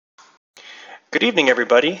Good evening,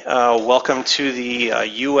 everybody. Welcome to the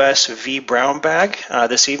US vBrown Bag.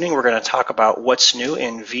 This evening, we're going to talk about what's new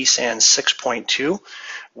in vSAN 6.2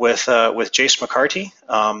 with Jace McCarty.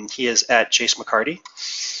 He is at Jace McCarty.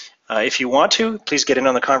 If you want to, please get in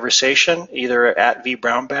on the conversation, either at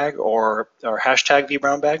vBrownBag or hashtag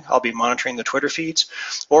vBrownBag. I'll be monitoring the Twitter feeds,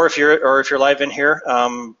 or if you're live in here,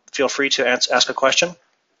 feel free to ask a question.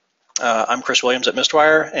 I'm Chris Williams at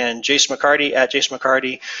Mistwire, and Jace McCarty at Jace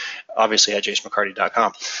McCarty, obviously at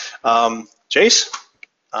jacemccarty.com. Jace,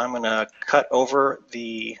 I'm going to cut over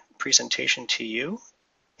the presentation to you.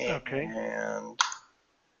 Okay. And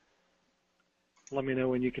Let me know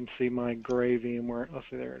when you can see my gray VMware. Let's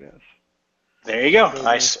see, there it is. there you go.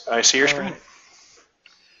 I see your screen. Right.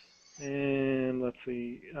 And let's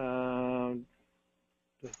see.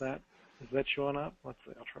 Is that showing up? Let's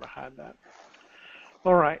see. I'll try to hide that.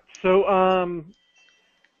 All right. So I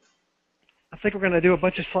think we're going to do a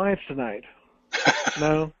bunch of slides tonight.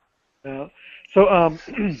 No. So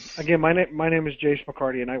again, my name is Jace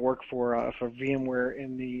McCarty, and I work for VMware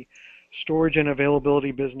in the Storage and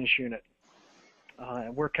Availability Business Unit.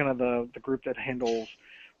 And we're kind of the group that handles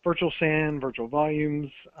virtual SAN, virtual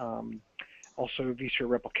volumes, also vSphere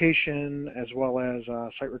replication, as well as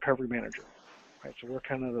Site Recovery Manager. Right, so we're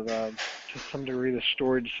kind of to some degree the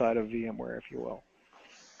storage side of VMware, if you will.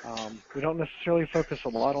 We don't necessarily focus a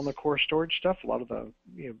lot on the core storage stuff. A lot of the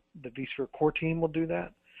vSphere core team will do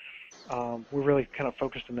that. We're really kind of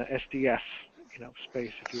focused in the SDS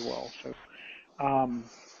space, if you will. So.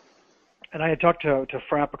 And I had talked to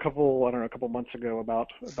Frapp a couple months ago about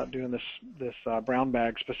doing this brown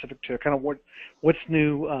bag specific to kind of what's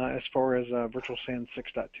new as far as Virtual SAN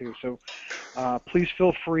 6.2. So please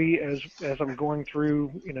feel free as I'm going through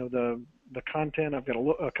the content. I've got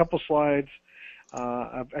a couple slides.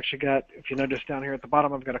 I've actually got, if you notice down here at the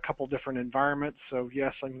bottom, I've got a couple different environments. So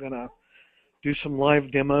yes, I'm gonna do some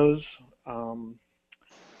live demos.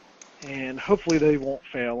 And hopefully they won't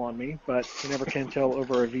fail on me, but you never can tell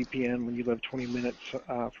over a VPN when you live 20 minutes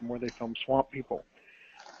from where they film Swamp People.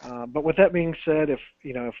 But with that being said, if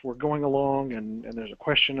we're going along and there's a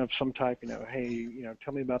question of some type, hey,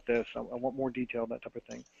 tell me about this, I want more detail, that type of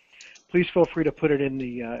thing, please feel free to put it in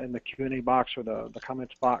the Q&A box or the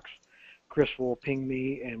comments box. Chris will ping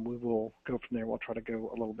me, and we will go from there. We'll try to go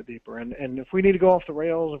a little bit deeper. And if we need to go off the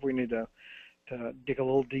rails, if we need to dig a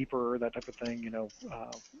little deeper, that type of thing,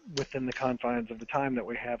 within the confines of the time that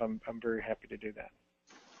we have, I'm very happy to do that.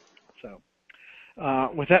 So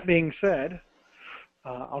with that being said,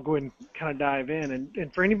 I'll go ahead and kind of dive in.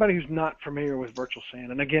 And for anybody who's not familiar with Virtual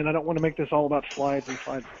SAN, and again, I don't want to make this all about slides and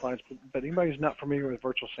slides and slides, but anybody who's not familiar with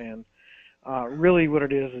Virtual SAN, really what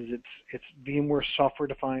it is it's VMware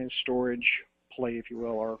software-defined storage play, if you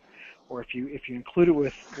will, or if you include it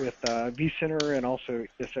with vCenter and also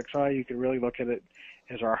ESXi, you can really look at it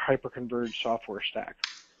as our hyper-converged software stack,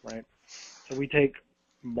 right? So we take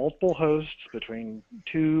multiple hosts between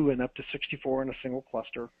 2 and up to 64 in a single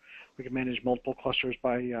cluster. We can manage multiple clusters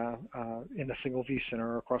by in a single vCenter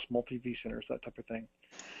or across multi vCenters, that type of thing.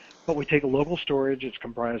 But we take a local storage. It's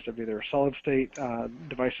comprised of either solid-state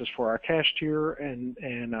devices for our cache tier and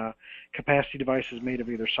capacity devices made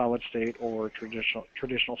of either solid-state or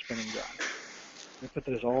traditional spinning drive. We put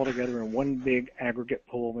this all together in one big aggregate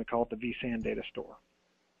pool, and we call it the vSAN data store.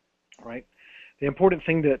 Right? The important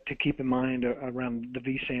thing to keep in mind around the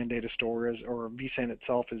vSAN data store or vSAN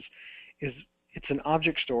itself is it's an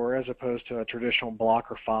object store as opposed to a traditional block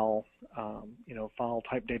or file, file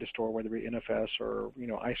type data store, whether it be NFS or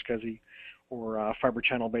iSCSI or fiber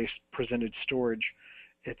channel based presented storage.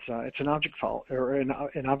 It's an object file or an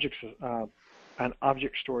object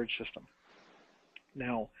storage system.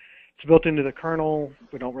 Now, it's built into the kernel.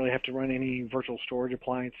 We don't really have to run any virtual storage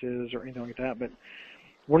appliances or anything like that. But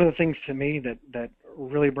one of the things to me that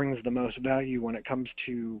really brings the most value when it comes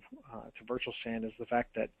to Virtual SAN is the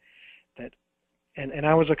fact that and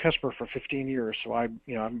I was a customer for 15 years, so I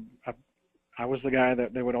was the guy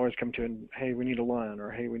that they would always come to and, hey, we need a LUN,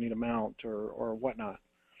 or hey, we need a mount, or whatnot.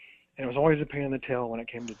 And it was always a pain in the tail when it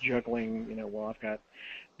came to juggling, well, I've got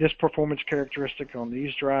this performance characteristic on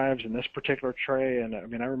these drives and this particular tray, and I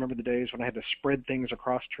mean, I remember the days when I had to spread things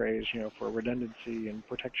across trays, for redundancy and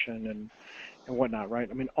protection and whatnot, right?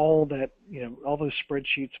 I mean, all that, all those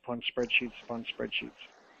spreadsheets upon spreadsheets upon spreadsheets.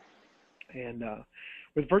 And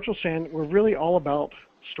with Virtual SAN, we're really all about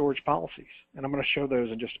storage policies, and I'm going to show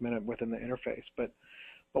those in just a minute within the interface. But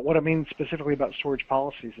what I mean specifically about storage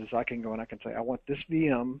policies is I can go and I can say, I want this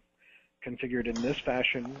VM configured in this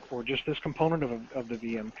fashion, or just this component of the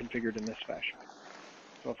VM configured in this fashion.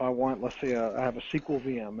 So if I want, let's say I have a SQL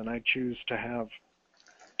VM, and I choose to have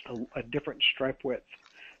a different stripe width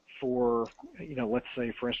for, let's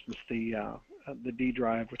say, for instance, the D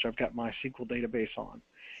drive, which I've got my SQL database on.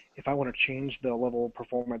 If I want to change the level of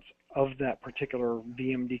performance of that particular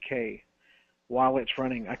VMDK while it's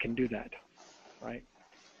running, I can do that, right?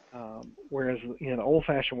 Whereas, the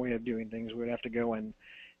old-fashioned way of doing things, we'd have to go and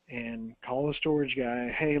call the storage guy.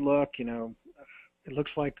 Hey, look, it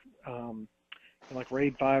looks like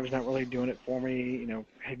RAID 5 is not really doing it for me.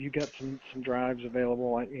 Have you got some drives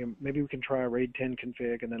available? Maybe we can try a RAID 10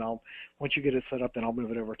 config, and then once you get it set up, then I'll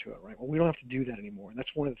move it over to it, right? Well, we don't have to do that anymore, and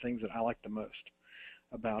that's one of the things that I like the most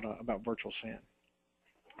about Virtual SAN.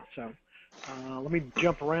 So let me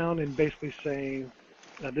jump around and basically say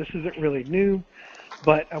this isn't really new,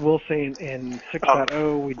 but I will say in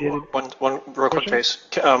 6.0 we did it. One real quick,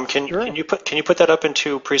 Jace. Can you put that up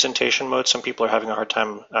into presentation mode? Some people are having a hard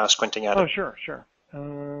time squinting at it. Oh, sure.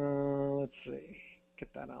 Let's see.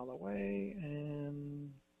 Get that out of the way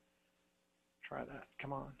and try that.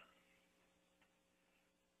 Come on.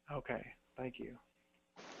 Okay. Thank you.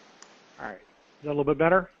 All right. Is that a little bit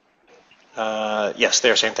better? Yes,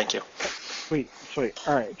 they're saying thank you. Sweet.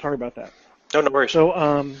 All right. Sorry about that. No worries. So,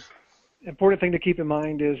 important thing to keep in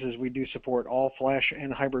mind is we do support all flash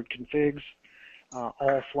and hybrid configs.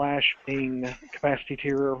 All flash being capacity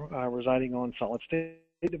tier residing on solid state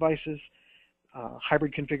devices.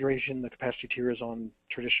 Hybrid configuration, the capacity tier is on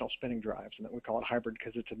traditional spinning drives, and that we call it hybrid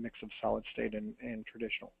because it's a mix of solid state and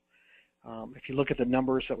traditional. If you look at the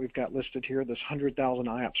numbers that we've got listed here, this 100,000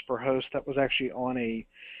 IOPS per host, that was actually on a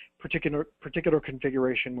particular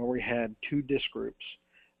configuration where we had 2 disk groups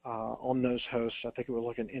on those hosts. I think it was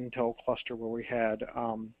like an Intel cluster where we had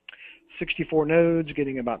 64 nodes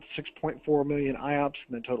getting about 6.4 million IOPS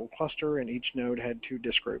in the total cluster, and each node had 2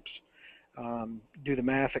 disk groups. Do the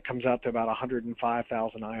math, it comes out to about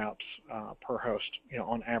 105,000 IOPS per host,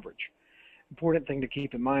 on average. Important thing to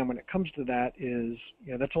keep in mind when it comes to that is,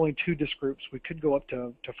 that's only 2 disk groups. We could go up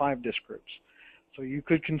to 5 disk groups. So you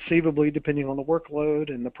could conceivably, depending on the workload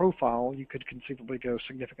and the profile, you could conceivably go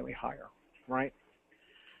significantly higher, right?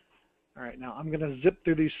 All right, now I'm going to zip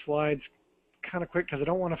through these slides kind of quick because I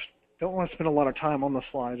don't want to spend a lot of time on the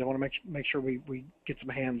slides. I want to make sure we get some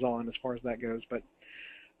hands-on as far as that goes. But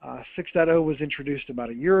 6.0 was introduced about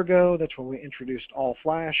a year ago. That's when we introduced all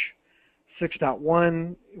flash.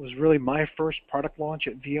 6.1, it was really my first product launch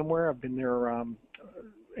at VMware. I've been there,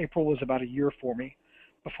 April was about a year for me.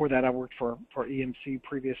 Before that, I worked for EMC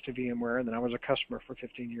previous to VMware, and then I was a customer for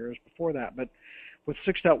 15 years before that. But with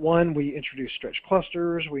 6.1, we introduced stretch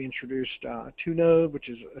clusters. We introduced 2-node, which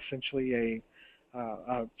is essentially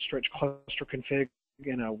a stretch cluster config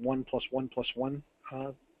in a 1+1+1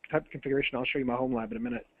 type configuration. I'll show you my home lab in a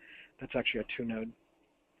minute. That's actually a 2-node.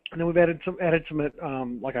 And then we've added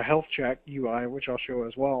some like a health check UI, which I'll show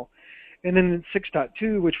as well. And then in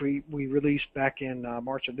 6.2, which we released back in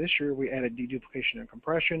March of this year, we added deduplication and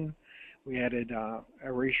compression. We added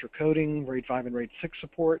erasure coding, RAID 5 and RAID 6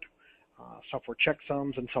 support, software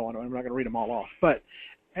checksums, and so on. I'm not going to read them all off. But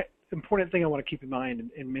important thing I want to keep in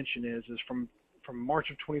mind and mention is from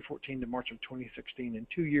March of 2014 to March of 2016, in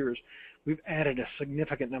 2 years, we've added a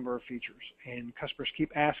significant number of features. And customers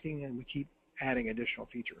keep asking, and we keep adding additional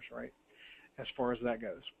features, right, as far as that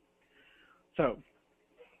goes. So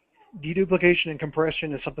deduplication and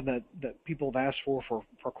compression is something that people have asked for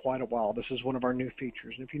quite a while. This is one of our new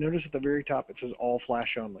features. And if you notice at the very top, it says all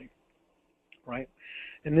flash only, right?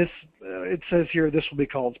 And this, it says here, this will be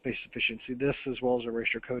called space efficiency. This, as well as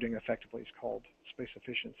erasure coding, effectively is called space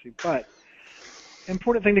efficiency. But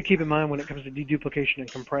important thing to keep in mind when it comes to deduplication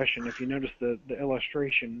and compression, if you notice the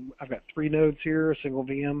illustration, I've got 3 nodes here, a single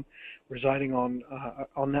VM residing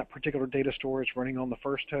on that particular data storage running on the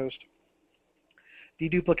first host.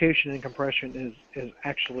 Deduplication and compression is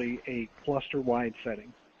actually a cluster-wide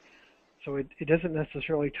setting. So it doesn't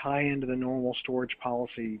necessarily tie into the normal storage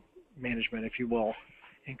policy management, if you will,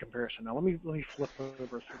 in comparison. Now let me flip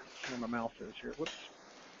over where my mouse is here. Whoops.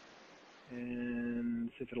 And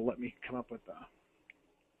see if it'll let me come up with the...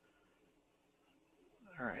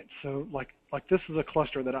 All right, so like this is a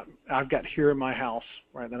cluster that I've got here in my house,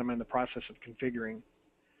 right, that I'm in the process of configuring.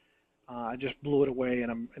 I just blew it away,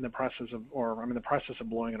 and I'm in the process of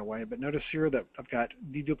blowing it away. But notice here that I've got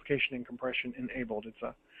deduplication and compression enabled.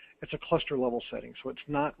 It's a cluster level setting, so it's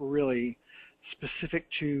not really specific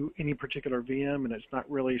to any particular VM, and it's not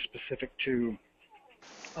really specific to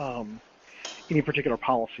any particular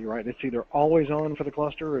policy, right? It's either always on for the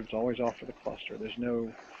cluster or it's always off for the cluster. There's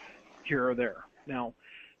no here or there. Now,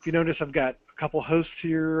 if you notice, I've got a couple hosts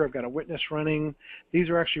here. I've got a witness running. These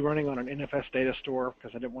are actually running on an NFS data store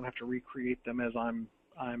because I didn't want to have to recreate them as I'm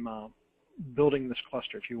building this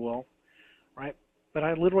cluster, if you will, right? But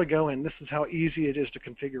I literally go in. This is how easy it is to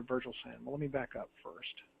configure Virtual SAN. Well, let me back up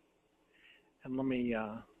first, and let me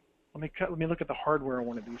look at the hardware on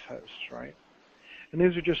one of these hosts, right? And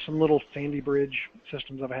these are just some little Sandy Bridge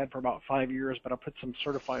systems I've had for about 5 years, but I put some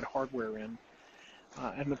certified hardware in.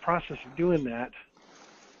 And the process of doing that,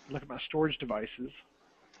 look at my storage devices.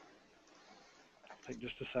 Take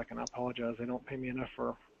just a second. I apologize. They don't pay me enough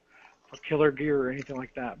for killer gear or anything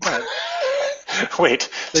like that, but Wait.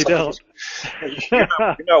 they don't. You're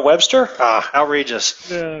not Webster? Outrageous.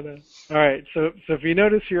 No. All right. So if you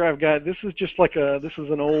notice here, I've got, this is just like this is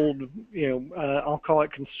an old, I'll call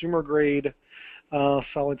it consumer grade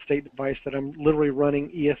solid state device that I'm literally running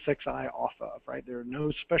ESXi off of, right? There are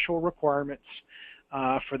no special requirements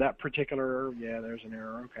for that particular, there's an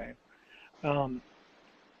error, okay.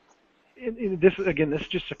 This is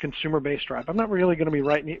just a consumer-based drive. I'm not really going to be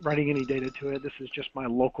writing any data to it. This is just my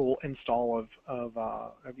local install of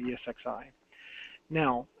ESXi.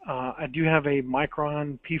 Now, I do have a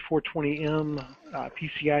Micron P420M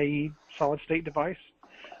PCIe solid-state device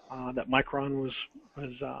that Micron was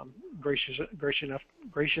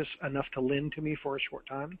gracious enough to lend to me for a short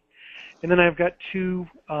time, and then I've got two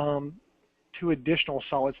additional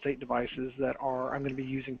solid-state devices that I'm going to be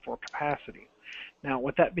using for capacity. Now,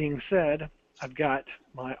 with that being said, I've got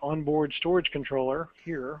my onboard storage controller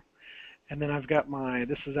here, and then I've got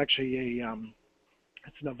this is actually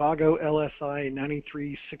it's an Avago LSI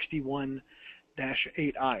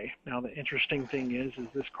 9361-8i. Now, the interesting thing is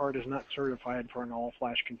this card is not certified for an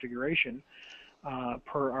all-flash configuration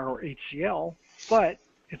per our HCL, but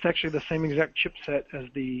it's actually the same exact chipset as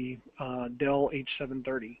the Dell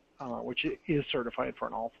H730, which is certified for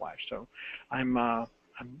an all-flash. So I'm going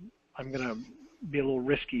to be a little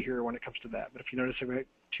risky here when it comes to that. But if you notice, I've got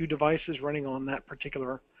two devices running on that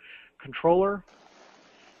particular controller.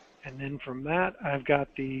 And then from that, I've got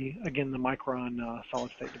the Micron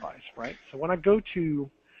solid-state device, right? So when I go to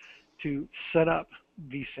set up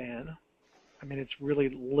vSAN, I mean, it's really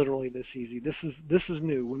literally this easy. This is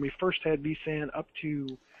new. When we first had vSAN up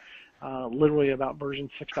to literally about version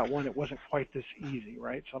 6.1, it wasn't quite this easy,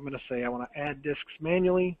 right? So I'm going to say I want to add disks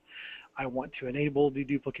manually. I want to enable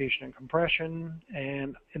deduplication and compression,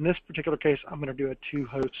 and in this particular case, I'm going to do a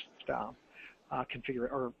two-host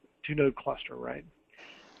configure or two-node cluster, right?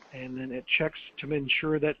 And then it checks to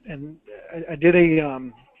ensure that. And I did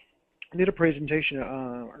a presentation.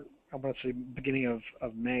 I want to say beginning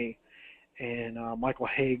of May, and Michael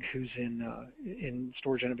Haig, who's in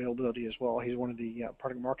storage and availability as well. He's one of the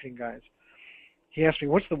product marketing guys. He asked me,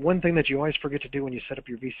 what's the one thing that you always forget to do when you set up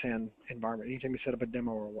your vSAN environment, anytime you set up a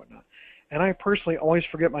demo or whatnot? And I personally always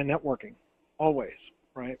forget my networking, always,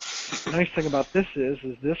 right? The nice thing about this is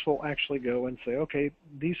this will actually go and say, okay,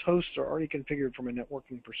 these hosts are already configured from a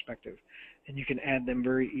networking perspective, and you can add them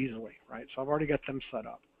very easily, right? So I've already got them set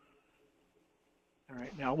up. All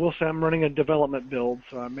right, now I will say I'm running a development build,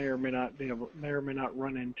 so I may or may not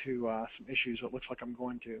run into some issues. It looks like I'm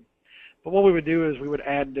going to. But what we would do is we would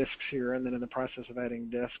add disks here, and then in the process of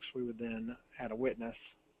adding disks, we would then add a witness,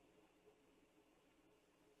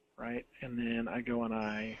 right? And then I go and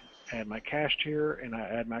I add my cache tier, and I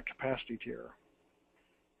add my capacity tier,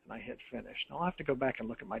 and I hit finish. Now I'll have to go back and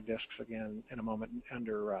look at my disks again in a moment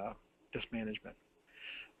under disk management.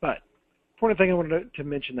 But important thing I wanted to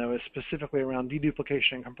mention, though, is specifically around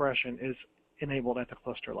deduplication and compression is enabled at the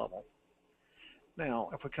cluster level.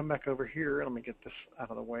 Now, if we come back over here, let me get this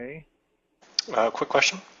out of the way. Quick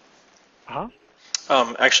question. Uh-huh.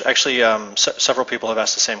 Several people have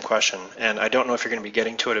asked the same question, and I don't know if you're going to be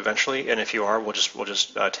getting to it eventually. And if you are, we'll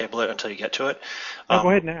just table it until you get to it. Go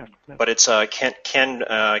ahead and ask. No. But it's can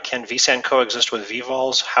vSAN coexist with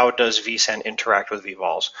vVols? How does vSAN interact with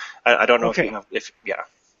vVols? I don't know if yeah.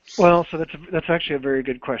 Well, so that's actually a very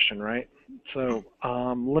good question, right? So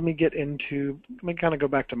let me kind of go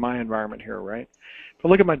back to my environment here, right? If I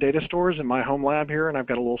look at my data stores in my home lab here, and I've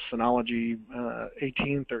got a little Synology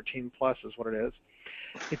 1813 Plus is what it is.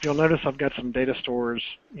 If you'll notice, I've got some data stores,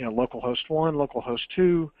 localhost 1, localhost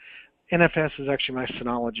 2. NFS is actually my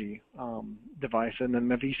Synology device, and then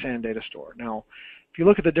the vSAN data store. Now, if you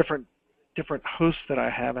look at the different hosts that I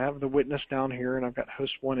have the witness down here, and I've got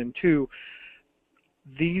host 1 and 2.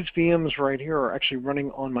 These VMs right here are actually running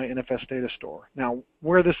on my NFS data store. Now,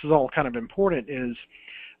 where this is all kind of important is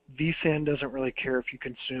vSAN doesn't really care if you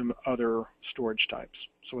consume other storage types.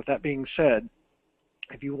 So with that being said,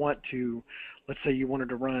 if you want to, let's say you wanted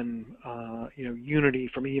to run, Unity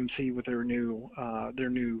from EMC with their new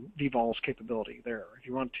vVols capability there. If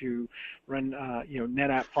you want to run,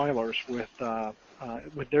 NetApp filers with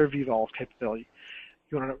their vVols capability,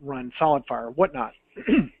 you want to run SolidFire, whatnot.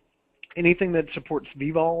 Anything that supports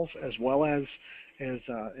vVols as well as as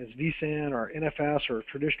vSAN or NFS or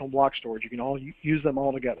traditional block storage. You can all use them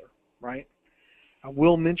all together, right? I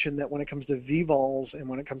will mention that when it comes to vVols and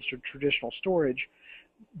when it comes to traditional storage,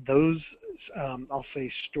 those, I'll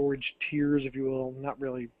say storage tiers, if you will, not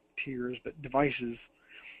really tiers, but devices,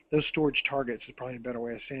 those storage targets is probably a better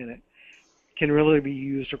way of saying it, can really be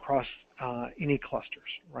used across any clusters,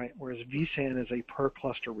 right? Whereas vSAN is a per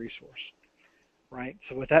cluster resource, right?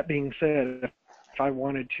 So with that being said, if I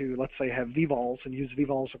wanted to, let's say, have vVols and use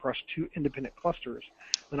vVols across 2 independent clusters,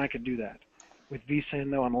 then I could do that. With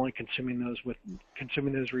vSAN, though, I'm only consuming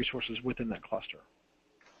those resources within that cluster.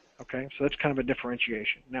 Okay, so that's kind of a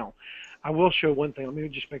differentiation. Now, I will show one thing. Let me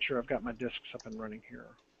just make sure I've got my disks up and running here.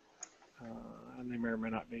 And they may or may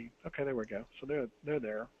not be. Okay, there we go. So they're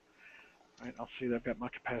there. Right, I'll see that I've got my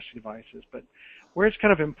capacity devices. But where it's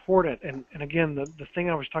kind of important, and again, the thing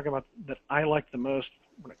I was talking about that I like the most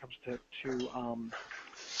when it comes to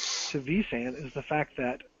vSAN is the fact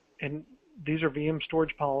that, and these are VM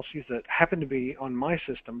storage policies that happen to be on my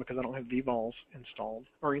system because I don't have vVols installed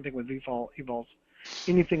or anything with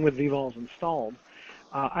anything with vVols installed.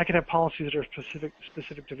 I can have policies that are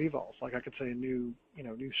specific to vVols. Like I could say a new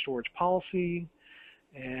storage policy,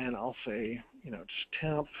 and I'll say just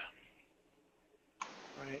temp.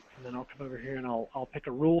 Right, and then I'll come over here and I'll pick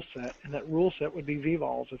a rule set, and that rule set would be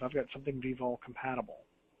vVols if I've got something vVol compatible,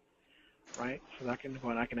 right? So I can go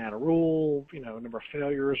and I can add a rule, number of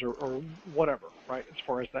failures or whatever, right? As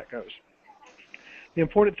far as that goes. The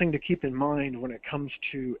important thing to keep in mind when it comes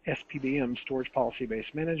to SPBM, storage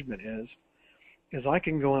policy-based management, is I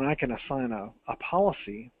can go and I can assign a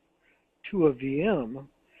policy to a VM.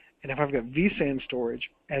 And if I've got vSAN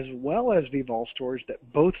storage as well as vVol storage that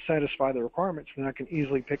both satisfy the requirements, then I can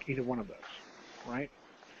easily pick either one of those, right?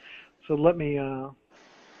 So let me, no,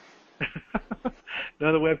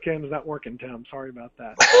 the webcam is not working, Tim. Sorry about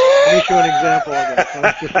that. Let me show an example of this. I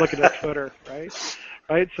was just looking at Twitter, right?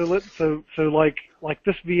 Right. So like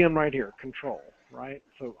this VM right here, control, right?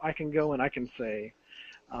 So I can go and I can say,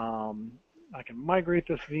 I can migrate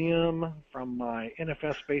this VM from my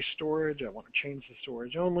NFS-based storage. I want to change the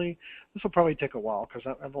storage only. This will probably take a while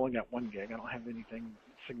because I've only got 1 gig. I don't have anything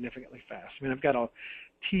significantly fast. I mean, I've got a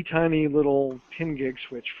teeny little 10 gig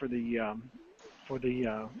switch for the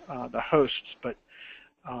hosts, but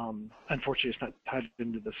unfortunately it's not tied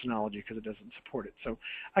into the Synology because it doesn't support it. So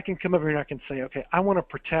I can come over here and I can say, okay, I want to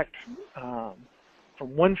protect from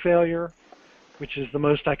 1 failure, which is the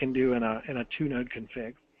most I can do in a 2-node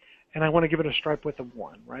config. And I want to give it a stripe width of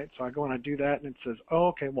 1, right? So I go and I do that, and it says, oh,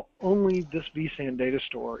 okay, well, only this vSAN data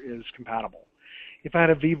store is compatible. If I had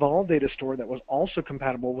a vVol data store that was also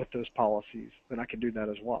compatible with those policies, then I could do that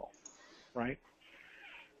as well, right?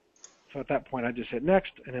 So at that point, I just hit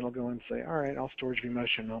next, and it'll go and say, all right, I'll storage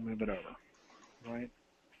vMotion, and I'll move it over, right?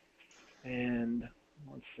 And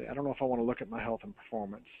let's see, I don't know if I want to look at my health and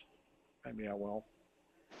performance. Maybe I will.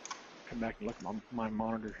 Come back and look at my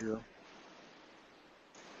monitor here.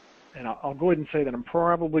 And I'll go ahead and say that I'm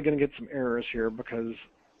probably going to get some errors here because,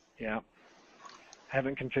 yeah, I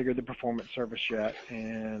haven't configured the performance service yet.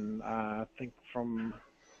 And I think from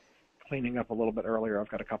cleaning up a little bit earlier, I've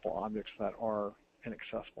got a couple objects that are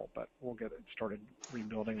inaccessible, but we'll get it started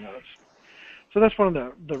rebuilding those. So that's one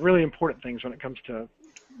of the really important things when it comes to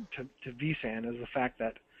vSAN is the fact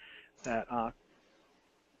that it's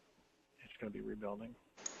going to be rebuilding.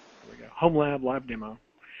 There we go. Home lab, live demo.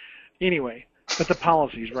 Anyway. But the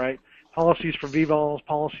policies, right? Policies for vVols,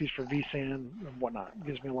 policies for vSAN, and whatnot. It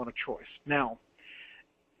gives me a lot of choice. Now,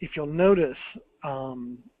 if you'll notice,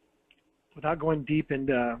 without going deep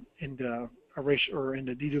into erasure or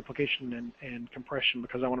into deduplication and compression,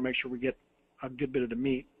 because I want to make sure we get a good bit of the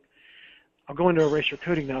meat, I'll go into erasure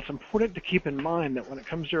coding now. It's important to keep in mind that when it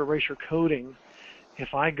comes to erasure coding,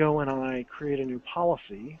 if I go and I create a new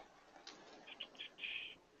policy,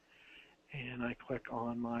 and I click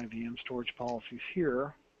on my VM storage policies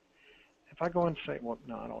here, if I go and say, well,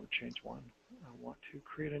 no, I don't want to change one. I want to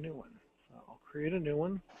create a new one. So I'll create a new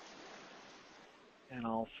one, and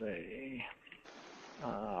I'll say,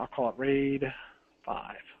 I'll call it RAID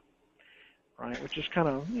 5, right? Which is kind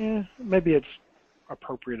of, maybe it's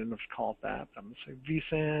appropriate enough to call it that. I'm going to say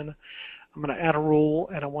vSAN. I'm going to add a rule,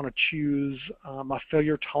 and I want to choose my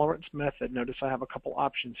failure tolerance method. Notice I have a couple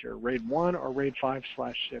options here, RAID 1 or RAID 5/6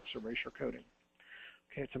 erasure coding.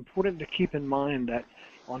 Okay, it's important to keep in mind that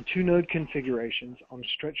on 2-node configurations, on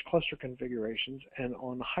stretch cluster configurations, and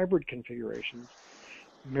on hybrid configurations,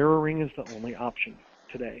 mirroring is the only option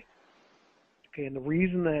today. Okay, and the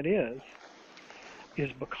reason that is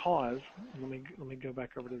because, let me go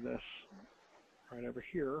back over to this right over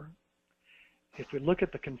here. If we look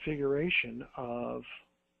at the configuration of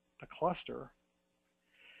the cluster,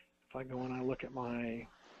 if I go and I look at my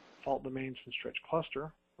fault domains and stretch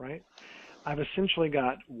cluster, right, I've essentially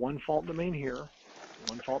got one fault domain here,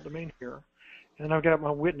 one fault domain here, and then I've got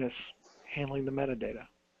my witness handling the metadata,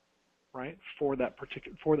 right, for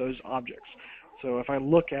those objects. So if I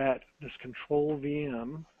look at this control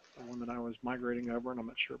VM, the one that I was migrating over, and I'm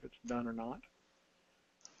not sure if it's done or not.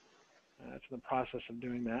 It's in the process of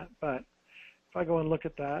doing that. But if I go and look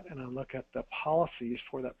at that, and I look at the policies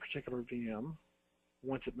for that particular VM,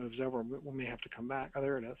 once it moves over, we may have to come back. Oh,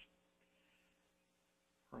 there it is.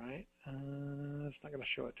 Right. It's not going to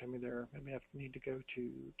show it to me there. Maybe I need to go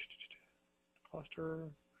to cluster,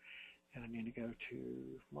 and I need to go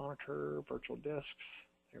to monitor, virtual disks.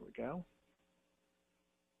 There we go.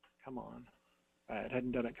 Come on. It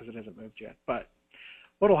hadn't done it because it hasn't moved yet. But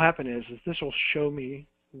what will happen is this will show me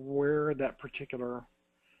where that particular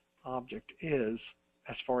object is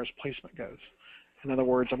as far as placement goes. In other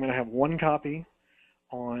words, I'm going to have one copy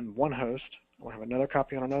on one host, I'm going to have another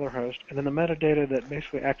copy on another host, and then the metadata that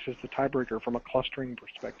basically acts as the tiebreaker from a clustering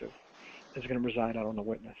perspective is going to reside out on the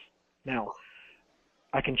witness. Now,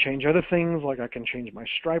 I can change other things, like I can change my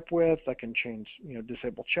stripe width, I can change,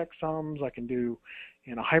 disable checksums, I can do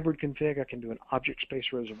in a hybrid config, I can do an object space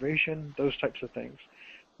reservation, those types of things,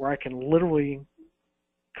 where I can literally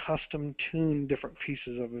custom tune different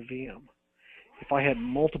pieces of a VM. If I had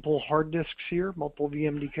multiple hard disks here, multiple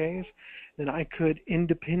VMDKs, then I could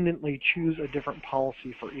independently choose a different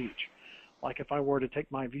policy for each. Like if I were to take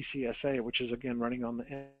my VCSA, which is again running on the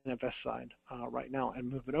NFS side right now, and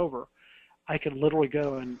move it over, I could literally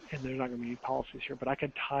go, and there's not going to be any policies here, but I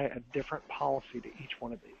could tie a different policy to each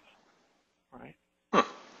one of these, right?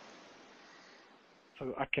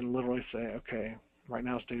 So I can literally say, okay, right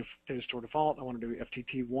now it's data store default. I want to do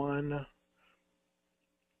FTT1,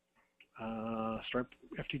 stripe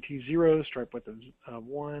FTT0, stripe width of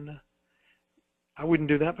 1. I wouldn't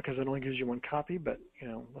do that because it only gives you one copy, but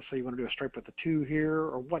let's say you want to do a stripe width of 2 here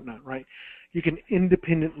or whatnot, right? You can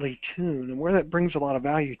independently tune, and where that brings a lot of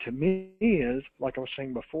value to me is, like I was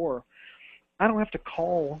saying before, I don't have to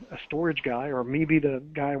call a storage guy or me be the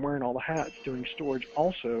guy wearing all the hats doing storage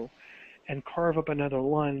also and carve up another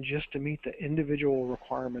LUN just to meet the individual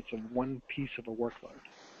requirements of one piece of a workload.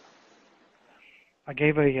 I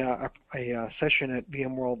gave a session at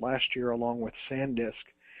VMworld last year along with SanDisk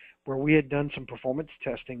where we had done some performance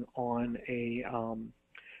testing on I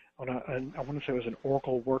want to say it was an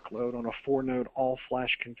Oracle workload on a 4-node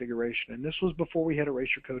all-flash configuration. And this was before we had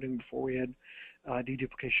erasure coding, before we had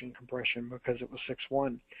deduplication compression, because it was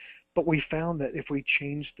 6.1. But we found that if we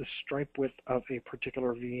changed the stripe width of a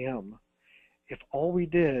particular VM, if all we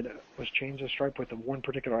did was change the stripe width of one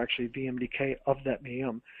particular, actually VMDK of that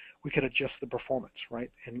VM, we could adjust the performance,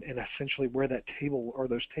 right? And essentially where that table or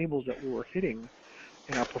those tables that we were hitting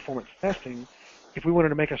in our performance testing, if we wanted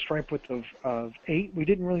to make a stripe width of 8, we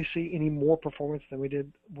didn't really see any more performance than we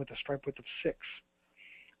did with a stripe width of 6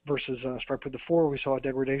 versus a stripe width of 4, we saw a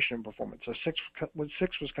degradation in performance. So 6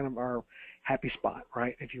 was kind of our happy spot,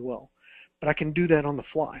 right, if you will. But I can do that on the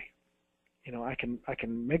fly. I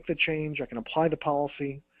can make the change, I can apply the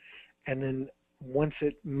policy, and then once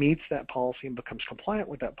it meets that policy and becomes compliant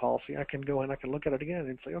with that policy, I can go and I can look at it again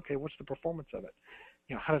and say, okay, what's the performance of it?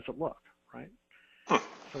 How does it look, right?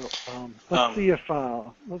 So let's see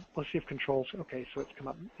if controls. Okay, so it's come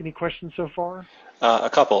up. Any questions so far? A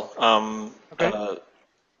couple. Okay.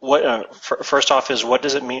 First off, is what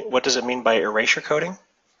does it mean? What does it mean by erasure coding?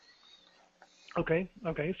 Okay.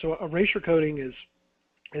 So erasure coding is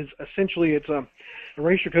essentially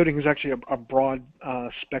erasure coding is actually a broad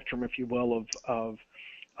spectrum, if you will, of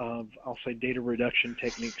I'll say data reduction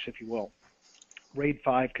techniques, if you will. RAID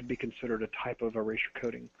 5 could be considered a type of erasure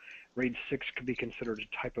coding. RAID 6 could be considered a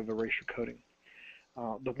type of erasure coding.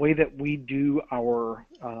 The way that we do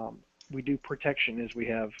protection is we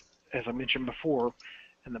have, as I mentioned before,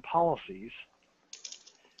 in the policies,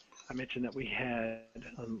 I mentioned that we had,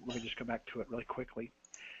 let me just go back to it really quickly.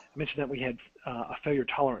 I mentioned that we had a failure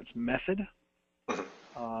tolerance method, and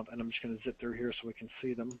I'm just going to zip through here so we can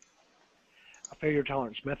see them. A failure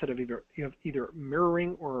tolerance method of either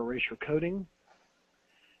mirroring or erasure coding.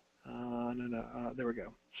 There we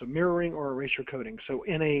go. So mirroring or erasure coding. So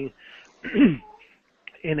in a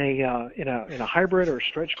in a hybrid or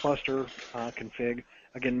stretch cluster config,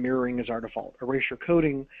 again, mirroring is our default. Erasure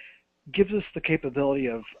coding gives us the capability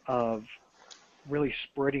of really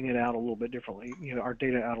spreading it out a little bit differently, our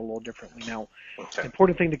data out a little differently. Now, the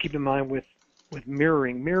important thing to keep in mind with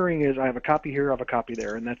mirroring is I have a copy here, I have a copy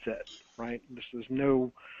there, and that's it, right? There's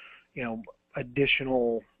no,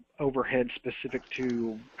 additional overhead specific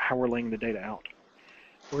to how we're laying the data out.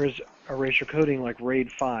 Whereas erasure coding like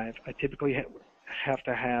RAID 5, I typically have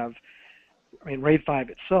to have, I mean, RAID 5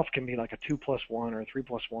 itself can be like a 2+1 or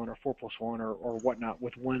 3+1 or 4+1 or whatnot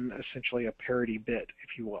with one, essentially a parity bit,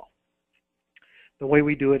 if you will. The way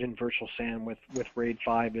we do it in Virtual SAN with RAID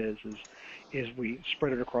 5 is we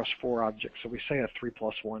spread it across 4 objects. So we say a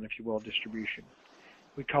 3+1, if you will, distribution.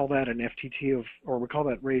 We call that an FTT we call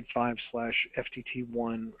that RAID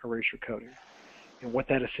 5/FTT1 erasure coding. And what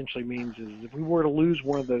that essentially means is if we were to lose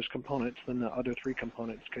one of those components, then the other 3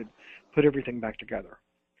 components could put everything back together.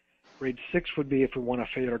 RAID 6 would be if we want a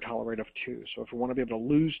failure tolerate of 2. So if we want to be able to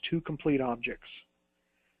lose 2 complete objects,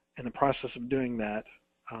 in the process of doing that,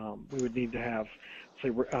 we would need to have, say,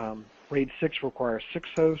 RAID 6 requires 6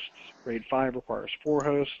 hosts, RAID 5 requires 4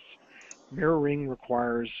 hosts, mirroring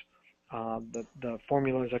requires, the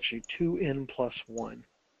formula is actually 2n+1.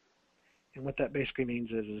 And what that basically means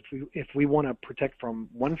is if we want to protect from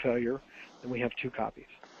 1 failure, then we have 2 copies,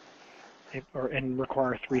 and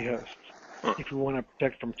require 3 hosts. If we want to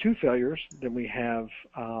protect from 2 failures, then we have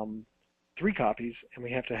 3 copies, and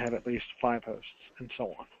we have to have at least 5 hosts, and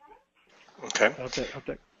so on. Okay. I hope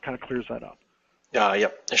that kind of clears that up.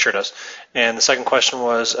 Yep, it sure does. And the second question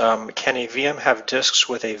was, can a VM have disks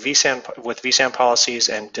with vSAN policies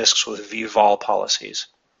and disks with vVol policies?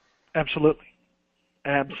 Absolutely.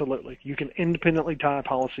 Absolutely. You can independently tie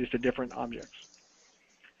policies to different objects.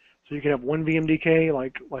 So you can have one VMDK,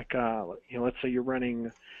 let's say you're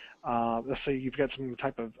running, let's say you've got some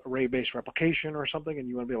type of array-based replication or something, and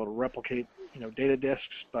you want to be able to replicate, data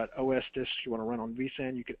disks, but OS disks you want to run on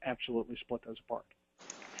vSAN, you could absolutely split those apart.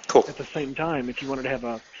 Cool. At the same time, if you wanted to have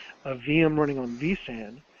a VM running on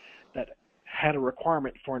vSAN that had a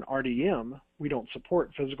requirement for an RDM, we don't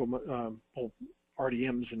support physical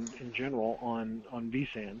RDMs in general on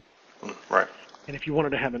vSAN. Right. And if you wanted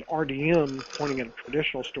to have an RDM pointing at a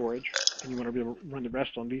traditional storage and you want to be able to run the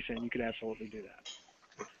rest on vSAN, you could absolutely do that.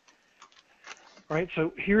 All right,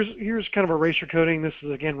 so here's kind of erasure coding. This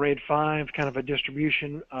is, again, RAID 5, kind of a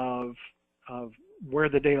distribution of where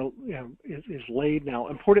the data is laid. Now,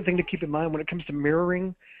 important thing to keep in mind when it comes to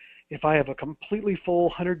mirroring, if I have a completely full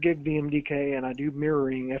 100 gig VMDK and I do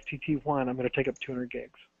mirroring FTT1, I'm going to take up 200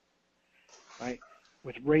 gigs. Right?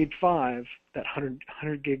 With RAID 5, that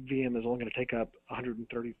 100 gig VM is only going to take up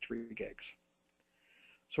 133 gigs.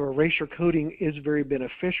 So erasure coding is very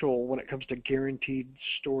beneficial when it comes to guaranteed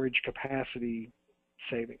storage capacity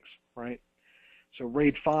savings, right? So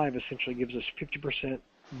RAID 5 essentially gives us 50%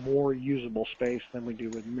 more usable space than we do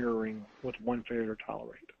with mirroring with 1 failure to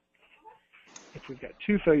tolerate. If we've got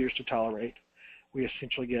 2 failures to tolerate, we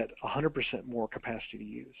essentially get 100% more capacity to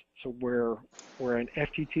use. So where an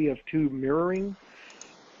FTT of 2 mirroring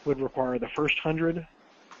would require the first 100,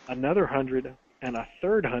 another 100, and a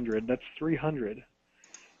third 100, that's 300,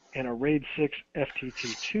 and a RAID 6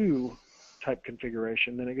 FTT2 type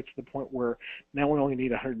configuration, then it gets to the point where now we only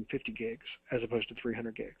need 150 gigs as opposed to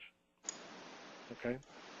 300 gigs. Okay?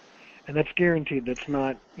 And that's guaranteed. That's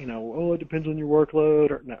not, it depends on your workload.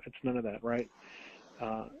 Or no, it's none of that, right?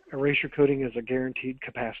 Erasure coding is a guaranteed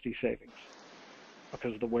capacity savings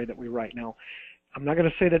because of the way that we write. Now, I'm not going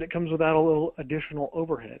to say that it comes without a little additional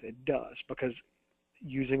overhead. It does, because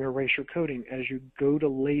using erasure coding, as you go to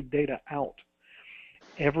lay data out,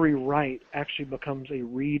 every write actually becomes a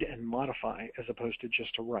read and modify as opposed to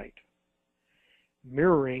just a write.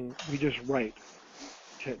 Mirroring, we just write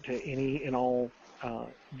to any and all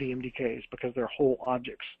VMDKs because they're whole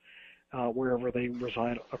objects wherever they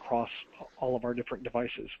reside across all of our different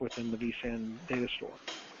devices within the vSAN data store.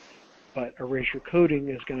 But erasure coding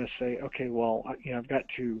is going to say, okay, well, I've got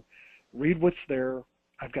to read what's there,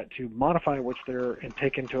 I've got to modify what's there, and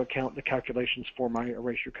take into account the calculations for my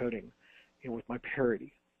erasure coding, with my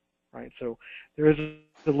parity, right? So there is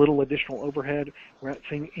a little additional overhead. We're not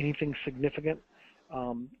seeing anything significant.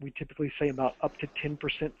 We typically say about up to 10%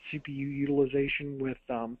 CPU utilization with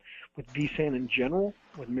vSAN in general,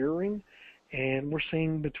 with mirroring, and we're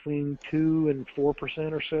seeing between 2 and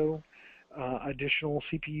 4% or so additional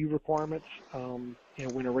CPU requirements,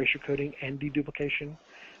 when erasure coding and deduplication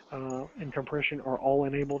and compression are all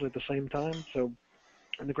enabled at the same time. So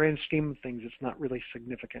in the grand scheme of things, it's not really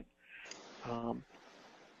significant.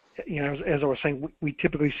 As I was saying, we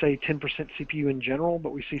typically say 10% CPU in general,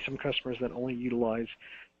 but we see some customers that only utilize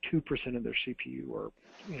 2% of their CPU, or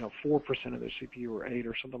 4% of their CPU, or 8,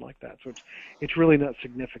 or something like that. So it's really not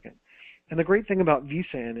significant. And the great thing about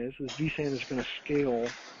vSAN is vSAN is going to scale,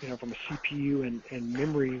 from a CPU and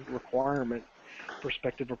memory requirement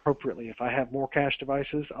perspective appropriately. If I have more cache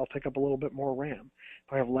devices, I'll take up a little bit more RAM.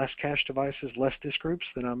 If I have less cache devices, less disk groups,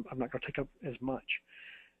 then I'm not going to take up as much.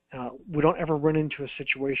 We don't ever run into a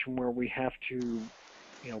situation where we have to,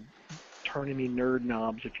 turn any nerd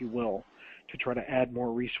knobs, if you will, to try to add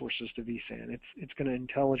more resources to vSAN. It's going to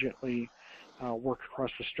intelligently work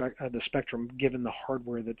across the spectrum, given the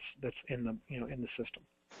hardware that's in the in the system,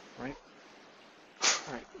 right?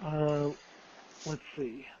 All right. Let's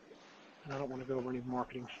see. And I don't want to go over any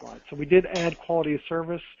marketing slides. So we did add quality of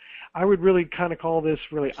service. I would really kind of call this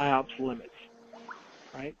really IOPS limits,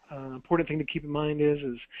 right? Important thing to keep in mind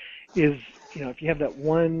is if you have that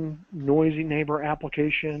one noisy neighbor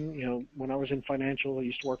application, when I was in financial, I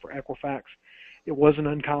used to work for Equifax. It wasn't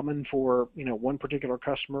uncommon for one particular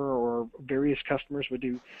customer or various customers would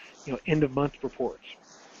do end of month reports.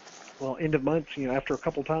 Well, end of month, after a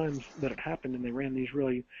couple times that it happened and they ran these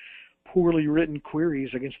really poorly written queries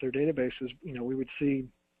against their databases, we would see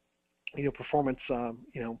performance, a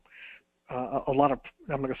lot of,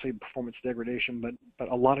 I'm not going to say performance degradation, but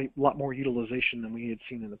a lot more utilization than we had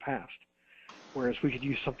seen in the past. Whereas we could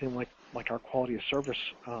use something like our quality of service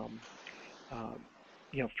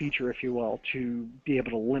feature, if you will, to be able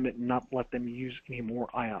to limit and not let them use any more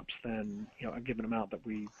IOPS than a given amount that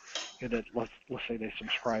we that let's say they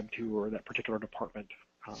subscribe to, or that particular department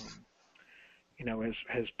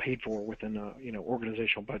has paid for within a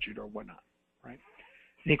organizational budget or whatnot, right?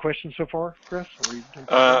 Any questions so far, Chris?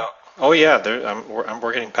 Oh yeah,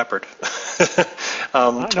 we're getting peppered.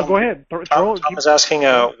 No, go ahead. Tom is asking,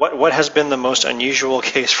 what has been the most unusual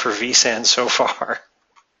case for vSAN so far?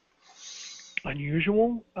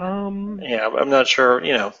 Unusual? Yeah, I'm not sure.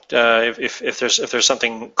 If there's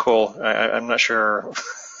something cool, I'm not sure.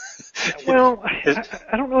 Well,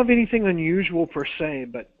 I don't know of anything unusual per se,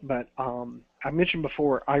 but I mentioned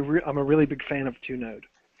before I'm a really big fan of 2Node,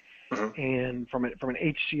 and from an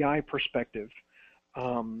HCI perspective,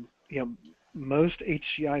 most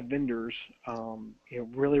HCI vendors,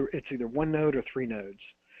 really it's either 1Node or 3 nodes.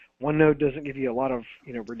 1Node doesn't give you a lot of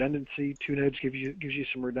redundancy. 2 nodes gives you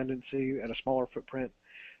some redundancy at a smaller footprint.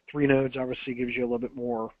 3 nodes obviously gives you a little bit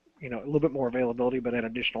more availability, but at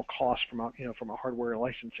additional cost from a hardware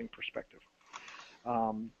licensing perspective.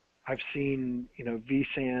 I've seen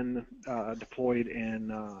vSAN deployed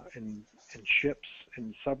in ships,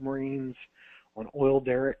 in submarines, on oil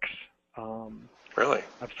derricks. Really?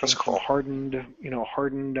 I've seen some hardened.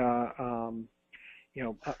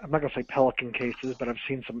 I'm not going to say Pelican cases, but I've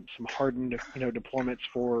seen some hardened, deployments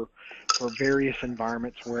for various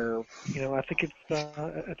environments where, I think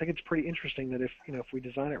it's pretty interesting that if we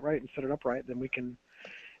design it right and set it up right, then we can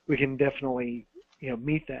definitely,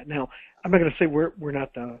 meet that. Now, I'm not going to say we're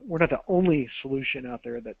not the only solution out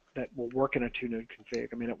there that will work in a 2-node config.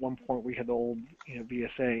 I mean, at one point we had the old,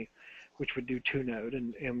 VSA, which would do 2-node,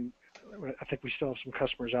 and I think we still have some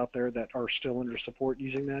customers out there that are still under support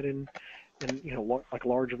using that in like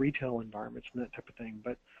large retail environments and that type of thing.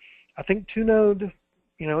 But I think 2-node,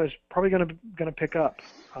 is probably going to pick up,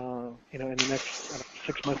 in the next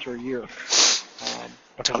 6 months or a year.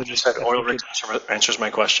 Tom just said oil rig answers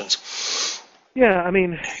my questions. Yeah, I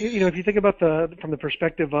mean, if you think about from the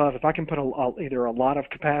perspective of if I can put either a lot of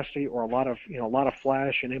capacity or a lot of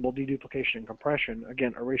flash, enable deduplication and compression.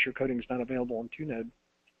 Again, erasure coding is not available on 2-node,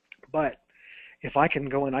 but if I can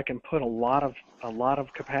go and I can put a lot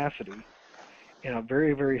of capacity in a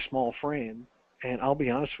very, very small frame, and I'll be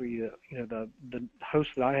honest with you, the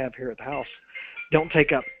hosts that I have here at the house don't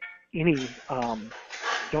take up any. I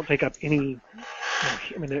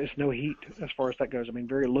mean, there's no heat as far as that goes. I mean,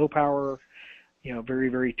 very low power, very,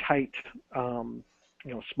 very tight,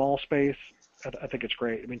 small space. I think it's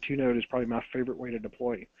great. I mean, 2-node is probably my favorite way to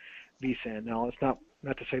deploy vSAN. Now, it's not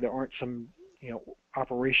to say there aren't some,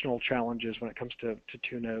 operational challenges when it comes to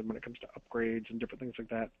 2-node, when it comes to upgrades and different things like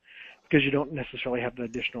that, because you don't necessarily have the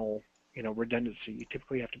additional, redundancy. You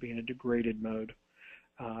typically have to be in a degraded mode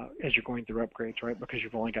as you're going through upgrades, right? Because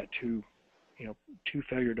you've only got two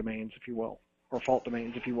failure domains, if you will, or fault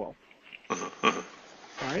domains, if you will. All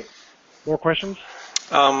right. More questions?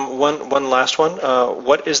 One last one.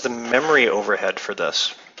 What is the memory overhead for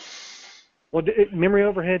this? Well, memory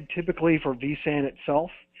overhead typically for vSAN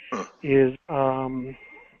itself is, sorry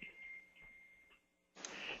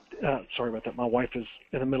about that. My wife is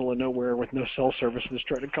in the middle of nowhere with no cell service and is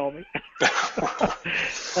trying to call me.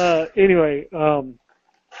 Anyway,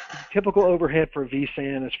 typical overhead for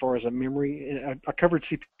vSAN as far as a memory, I covered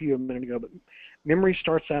CPU a minute ago, but memory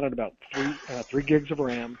starts out at about 3 gigs of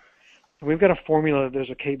RAM. And we've got a formula.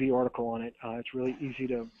 There's a KB article on it. It's really easy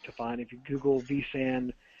to find. If you Google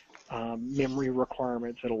vSAN memory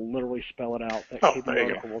requirements, it'll literally spell it out. That KB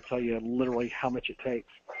article will tell you literally how much it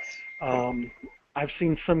takes. I've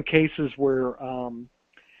seen some cases where,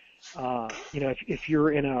 if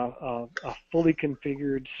you're in a fully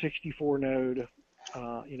configured 64-node,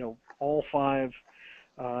 all 5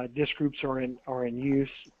 disk groups are in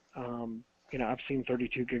use. I've seen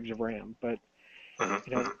 32 gigs of RAM, but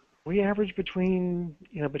you know, Mm-hmm. we average between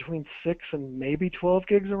 6 and maybe 12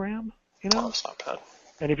 gigs of RAM. Oh, that's not bad.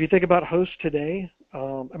 And if you think about hosts today,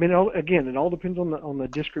 I mean, again, it all depends on the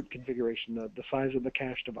disk group configuration, the size of the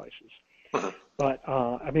cache devices. Mm-hmm. But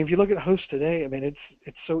I mean, if you look at hosts today, I mean,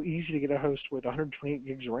 it's so easy to get a host with 128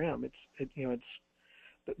 gigs of RAM.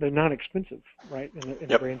 They're not expensive, right? In the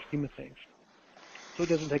Yep. grand scheme of things, so it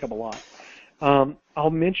doesn't take up a lot.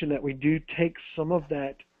 I'll mention that we do take some of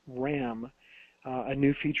that RAM. A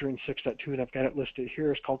new feature in 6.2, and I've got it listed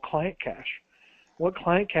here, is called Client Cache. What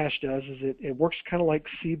Client Cache does is it works kind of like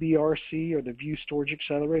CBRC or the View Storage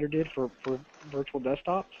Accelerator did for virtual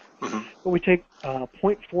desktops. Mm-hmm. But we take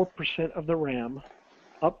 0.4% of the RAM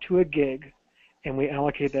up to a gig, and we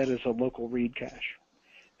allocate that as a local read cache.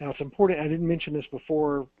 Now, it's important, I didn't mention this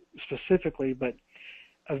before specifically, but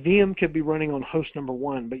a VM could be running on host number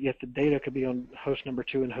 1, but yet the data could be on host number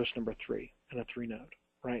 2 and host number 3 in a 3-node,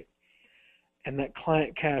 right? And that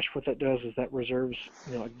client cache, what that does is that reserves,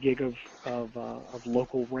 a gig of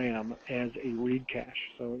local RAM as a read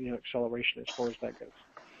cache. So, acceleration as far as that goes.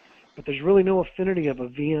 But there's really no affinity of a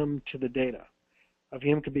VM to the data. A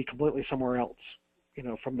VM could be completely somewhere else,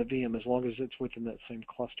 from the VM, as long as it's within that same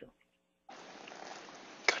cluster.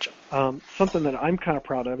 Gotcha. Something that I'm kind of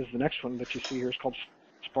proud of is the next one that you see here is called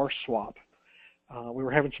Sparse Swap. We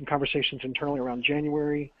were having some conversations internally around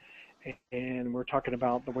January, and we're talking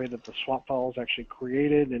about the way that the swap file is actually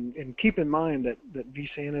created, and keep in mind that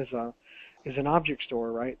vSAN is an object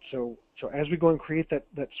store, right? So as we go and create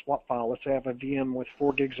that swap file, let's say I have a VM with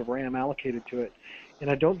 4 gigs of RAM allocated to it, and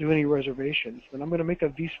I don't do any reservations, then I'm going to make a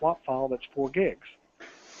vSwap file that's 4 gigs.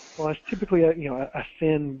 Well, it's typically a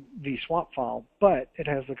thin vSwap file, but it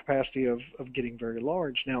has the capacity of getting very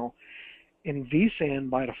large. Now, in vSAN,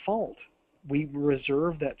 by default, we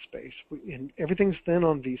reserve that space. And everything's thin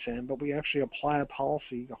on vSAN, but we actually apply a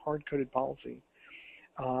policy, a hard-coded policy,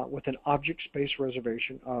 with an object space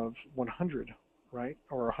reservation of 100, right,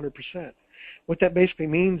 or 100%. What that basically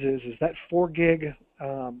means is that 4 gig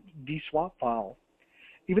vSwap file,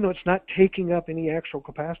 even though it's not taking up any actual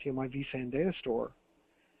capacity in my vSAN data store,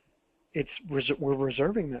 we're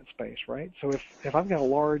reserving that space, right? So if I've got a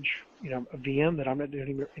large, a VM that I'm not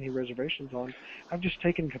doing any reservations on, I've just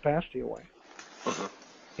taken capacity away.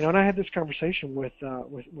 Mm-hmm. And I had this conversation with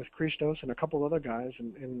Christos and a couple of other guys,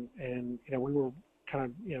 and we were kind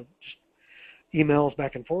of just emails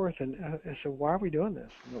back and forth, and I said, why are we doing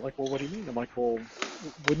this? And they're like, well, what do you mean? I'm like, well,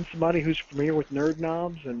 wouldn't somebody who's familiar with nerd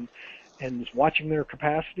knobs and is watching their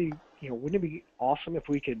capacity, wouldn't it be awesome if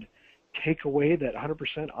we could take away that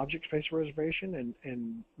 100% object space reservation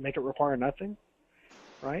and make it require nothing,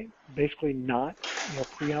 right? Basically not,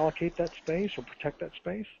 pre-allocate that space or protect that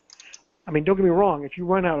space. I mean, don't get me wrong, if you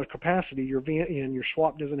run out of capacity, your VM and your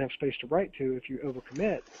swap doesn't have space to write to, if you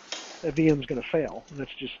overcommit, that VM's going to fail. And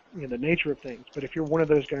that's just the nature of things. But if you're one of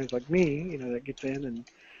those guys like me, that gets in and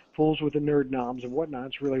fools with the nerd knobs and whatnot,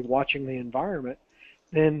 it's really watching the environment,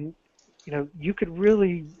 then you could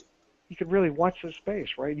really watch this space,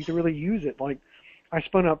 right? You could really use it. Like, I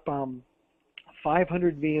spun up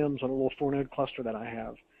 500 VMs on a little 4-node cluster that I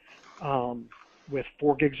have with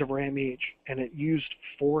 4 gigs of RAM each, and it used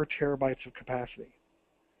 4 terabytes of capacity.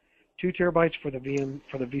 2 terabytes for the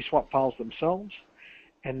vSwap files themselves,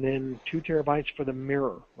 and then 2 terabytes for the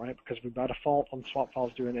mirror, right? Because we by default on swap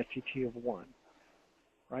files do an FTT of 1,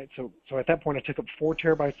 right? So at that point, I took up 4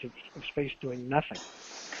 terabytes of space doing nothing.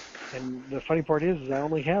 And the funny part is I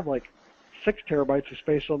only have like 6 terabytes of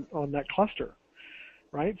space on that cluster,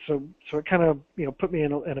 right? So it kind of put me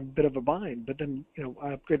in a bit of a bind. But then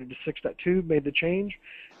I upgraded to 6.2, made the change,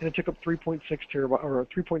 and it took up 3.6 terabyte or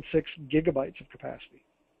 3.6 gigabytes of capacity,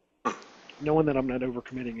 knowing that I'm not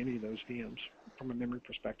overcommitting any of those VMs from a memory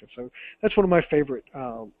perspective. So that's one of my favorite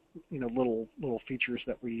little features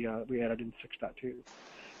that we added in 6.2.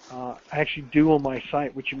 I actually do on my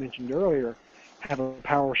site, which you mentioned earlier, have a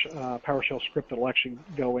PowerShell script that'll actually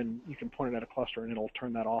go and you can point it at a cluster and it'll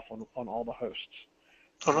turn that off on all the hosts.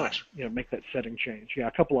 Oh, nice. Make that setting change. Yeah,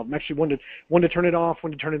 a couple of them. Actually, one to turn it off,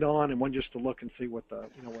 one to turn it on, and one just to look and see what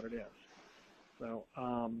what it is. So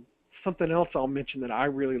something else I'll mention that I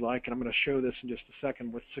really like, and I'm going to show this in just a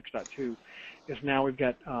second with 6.2, is now we've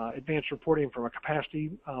got advanced reporting from a capacity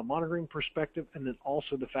monitoring perspective, and then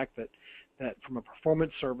also the fact that from a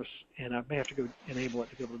performance service, and I may have to go enable it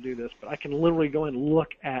to be able to do this, but I can literally go and look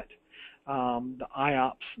at the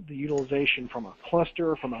IOPS, the utilization from a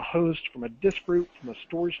cluster, from a host, from a disk group, from a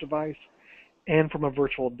storage device, and from a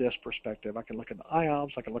virtual disk perspective. I can look at the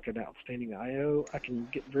IOPS, I can look at outstanding I/O, I can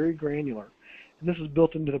get very granular. And this is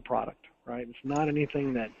built into the product, right? It's not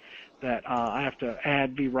anything that I have to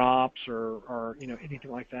add VROPs or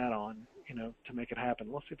anything like that on, to make it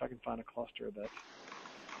happen. Let's see if I can find a cluster that.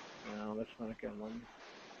 No, that's not a good one.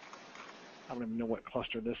 I don't even know what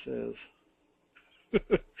cluster this is.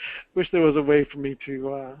 Wish there was a way for me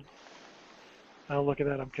to. Oh, look at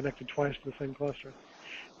that! I'm connected twice to the same cluster.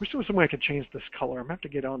 Wish there was some way I could change this color. I'm gonna have to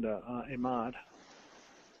get onto Emod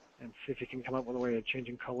and see if you can come up with a way of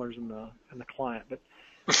changing colors in the client.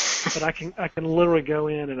 But I can literally go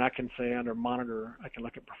in and I can say under monitor, I can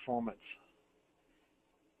look at performance,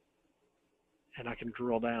 and I can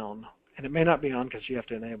drill down. And it may not be on because you have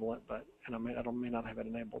to enable it, I may not have it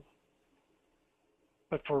enabled.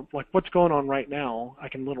 But for like what's going on right now, I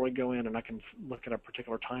can literally go in and I can look at a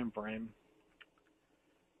particular time frame,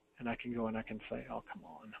 and I can go and I can say, oh, come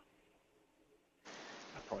on.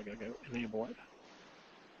 I'm probably gonna go enable it.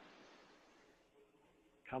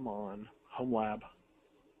 Come on, home lab.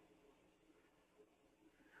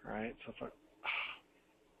 All right, so if I,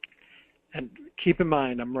 and keep in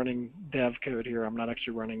mind, I'm running dev code here. I'm not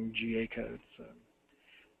actually running GA code, so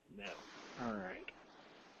no. All right.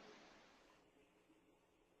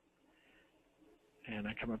 And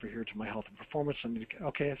I come over here to my health and performance. I need to,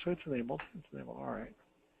 okay, so it's enabled. It's enabled. All right.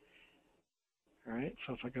 All right.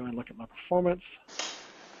 So if I go and look at my performance,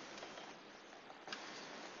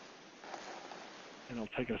 and it'll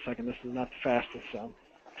take it a second. This is not the fastest, so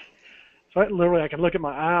literally I can look at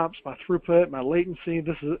my IOPS, my throughput, my latency.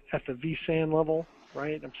 This is at the vSAN level,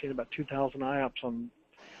 right? I'm seeing about 2,000 IOPS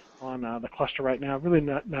on the cluster right now. Really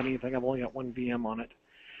not anything. I've only got one VM on it,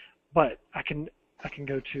 but I can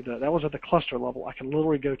go to that was at the cluster level. I can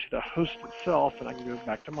literally go to the host itself, and I can go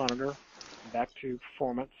back to monitor, back to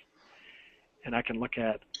performance, and I can look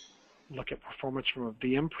at performance from a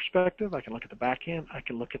VM perspective. I can look at the back end. I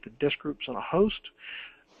can look at the disk groups on a host.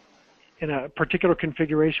 In a particular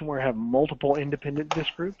configuration where I have multiple independent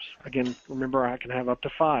disk groups, again, remember I can have up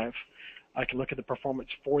to 5. I can look at the performance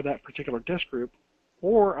for that particular disk group,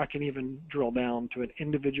 or I can even drill down to an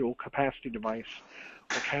individual capacity device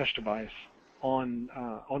or cache device on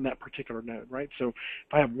that particular node, right? So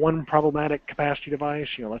if I have one problematic capacity device,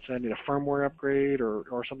 let's say I need a firmware upgrade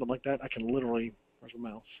or something like that, I can literally, where's the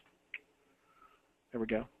mouse? There we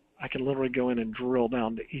go. I can literally go in and drill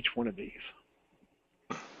down to each one of these,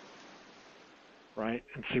 right,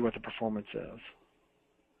 and see what the performance is,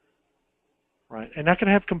 right? And I can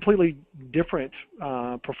have completely different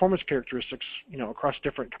performance characteristics, across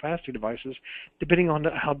different capacity devices, depending on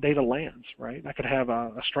how data lands, right? I could have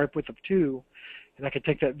a stripe width of 2, and I could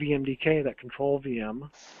take that VMDK, that control VM,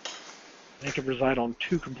 and it could reside on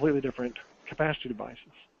 2 completely different capacity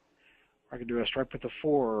devices. I could do a stripe width of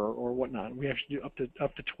 4 or whatnot. We actually do up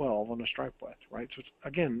to 12 on a stripe width, right? So it's,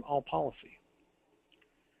 again, all policy.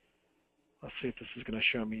 Let's see if this is going to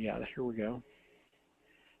show me. Yeah, here we go.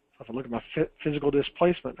 So if I look at my physical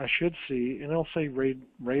displacement, I should see, and it'll say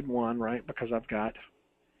RAID 1, right? Because I've got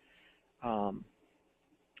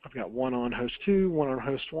one on host 2, one on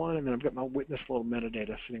host 1, and then I've got my witness little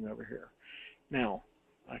metadata sitting over here. Now,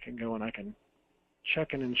 I can go and I can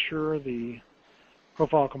check and ensure the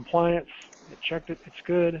profile compliance. It checked it. It's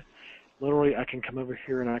good. Literally, I can come over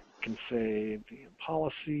here and I can say the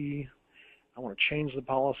policy. I want to change the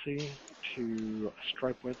policy to a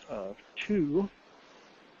stripe width of 2,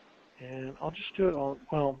 and I'll just do it all.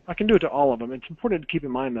 Well, I can do it to all of them. It's important to keep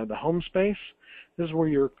in mind, though, the home space. This is where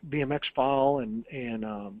your VMX file and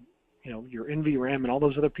your NVRAM and all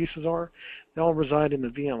those other pieces are. They all reside in the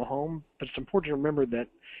VM home, but it's important to remember that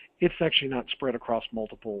it's actually not spread across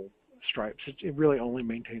multiple stripes. It really only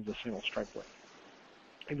maintains a single stripe width,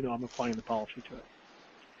 even though I'm applying the policy to it.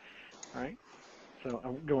 All right. So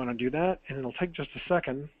I'll go in and do that, and it'll take just a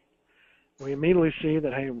second. We immediately see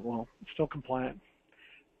that, hey, well, it's still compliant,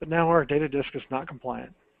 but now our data disk is not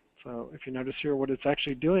compliant. So if you notice here, what it's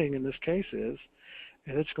actually doing in this case is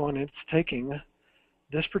it's taking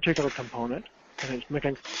this particular component, and it's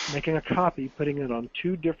making a copy, putting it on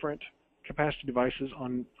 2 different capacity devices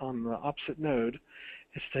on the opposite node.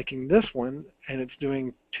 It's taking this one, and it's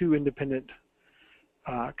doing 2 independent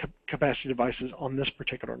capacity devices on this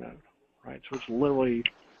particular node. Right, so it's literally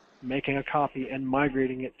making a copy and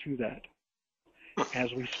migrating it to that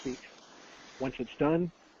as we speak. Once it's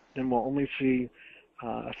done, then we'll only see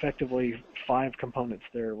effectively 5 components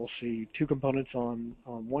there. We'll see 2 components on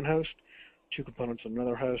one host, 2 components on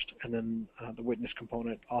another host, and then the witness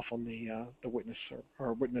component off on the witness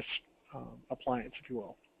or witness appliance, if you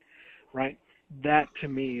will. Right? That to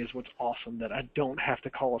me is what's awesome. That I don't have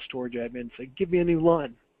to call a storage admin and say, "Give me a new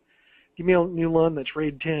LUN." Give me a new LUN that's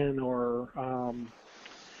RAID 10 or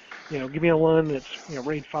give me a LUN that's,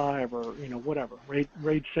 RAID 5 or, whatever,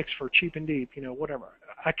 RAID 6 for cheap and deep, whatever.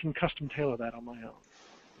 I can custom tailor that on my own,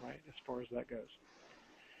 right, as far as that goes.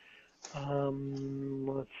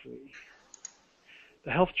 Let's see.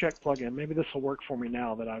 The health check plugin, maybe this will work for me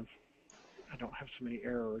now that I don't have so many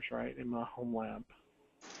errors, right, in my home lab.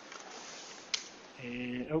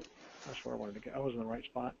 And, oh, that's where I wanted to go. I was in the right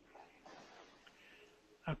spot.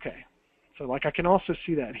 Okay. So, like, I can also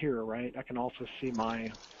see that here, right? I can also see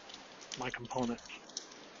my components,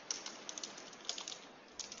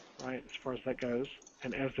 right, as far as that goes.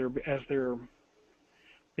 And as they're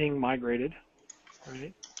being migrated,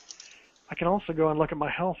 right, I can also go and look at my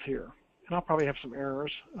health here. And I'll probably have some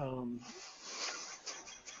errors.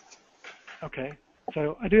 Okay.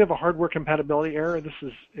 So I do have a hardware compatibility error. This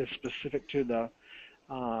is specific to the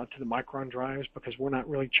Micron drives because we're not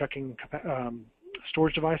really checking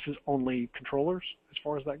storage devices, only controllers as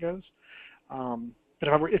far as that goes. But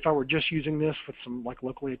if I were just using this with some like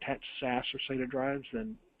locally attached SAS or SATA drives,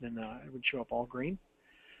 then it would show up all green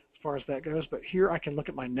as far as that goes. But here I can look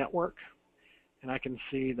at my network, and I can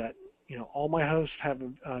see that all my hosts have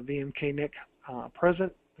a VMK NIC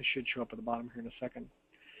present. They should show up at the bottom here in a second.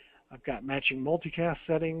 I've got matching multicast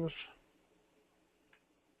settings,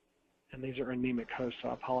 and these are anemic hosts, so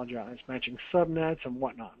I apologize. Matching subnets and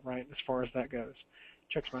whatnot, right, as far as that goes.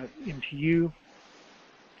 Checks my MTU,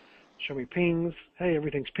 show me pings. Hey,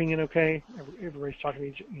 everything's pinging okay. Everybody's talking to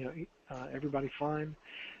each, everybody fine.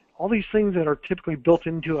 All these things that are typically built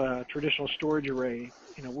into a traditional storage array,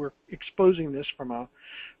 we're exposing this from a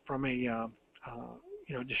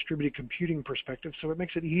distributed computing perspective, so it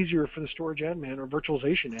makes it easier for the storage admin or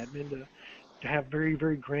virtualization admin to have very,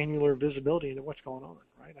 very granular visibility into what's going on,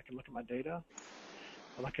 right? I can look at my data.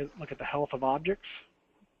 I look at the health of objects.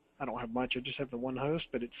 I don't have much. I just have the one host,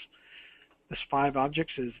 but this 5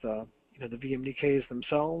 objects is the VMDKs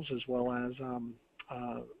themselves as well as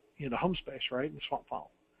the home space, right, the swap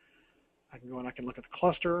file. I can go and I can look at the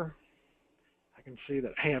cluster. I can see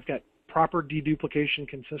that, hey, I've got proper deduplication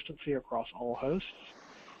consistency across all hosts.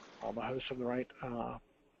 All the hosts have the right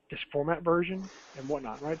disk format version and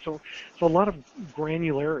whatnot, right? So a lot of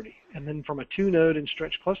granularity. And then from a 2-node and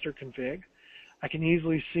stretch cluster config, I can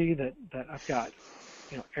easily see that I've got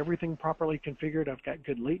everything properly configured. I've got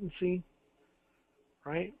good latency,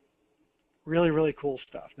 right? Really, really cool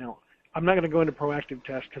stuff. Now, I'm not going to go into proactive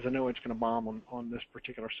test because I know it's going to bomb on this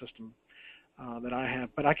particular system that I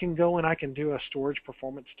have, but I can go and I can do a storage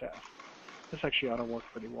performance test. This actually ought to work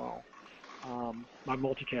pretty well. My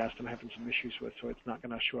multicast I'm having some issues with, so it's not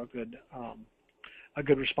going to show a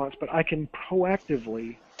good response, but I can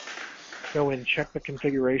proactively go and check the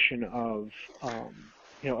configuration of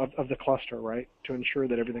the cluster, right, to ensure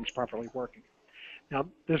that everything's properly working. Now,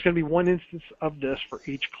 there's going to be one instance of this for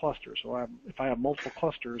each cluster. So if I have multiple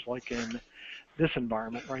clusters, like in this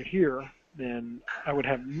environment right here, then I would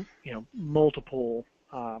have multiple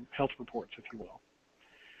health reports, if you will.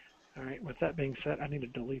 All right. With that being said, I need to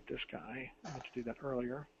delete this guy. I meant to do that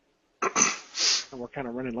earlier. And we're kind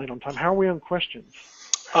of running late on time. How are we on questions?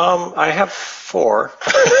 I have 4.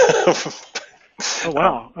 Oh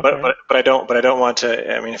wow! Okay. But I don't want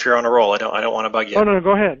to. I mean, if you're on a roll, I don't want to bug you. Oh no,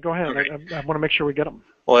 go ahead. Okay. I want to make sure we get them.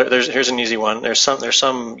 Well, here's an easy one. There's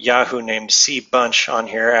some Yahoo named C Bunch on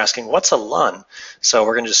here asking what's a LUN. So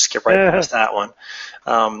we're gonna just skip right past that one.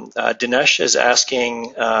 Dinesh is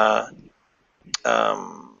asking how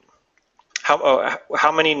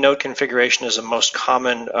many node configuration is the most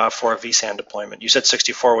common for a vSAN deployment? You said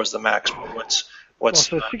 64 was the max. But what's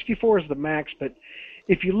so 64 is the max, but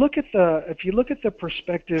if you look at the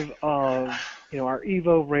perspective of our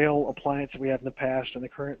Evo Rail appliance that we had in the past and the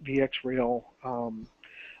current VX Rail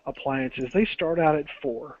appliances, they start out at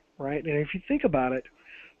 4, right? And if you think about it,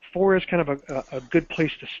 4 is kind of a good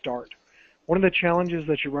place to start. One of the challenges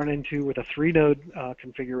that you run into with a 3-node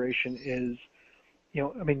configuration is,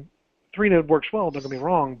 3-node works well, don't get me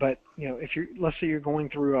wrong, but if let's say you're going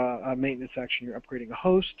through a maintenance action, you're upgrading a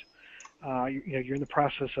host. You're in the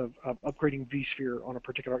process of upgrading vSphere on a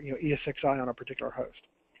particular, ESXi on a particular host.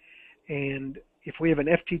 And if we have an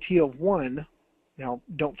FTT of 1, now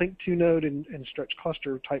don't think 2-node and stretch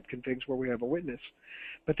cluster type configs where we have a witness,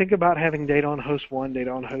 but think about having data on host 1,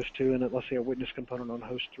 data on host 2, and let's say a witness component on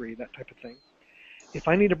host 3, that type of thing. If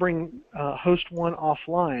I need to bring host 1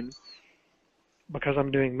 offline because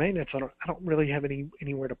I'm doing maintenance, I don't really have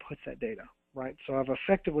anywhere to put that data. Right, so I've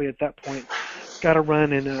effectively at that point got to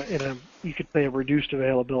run in a you could say a reduced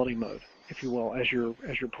availability mode, if you will, as you're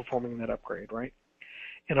performing that upgrade, right?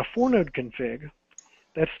 In a 4-node config,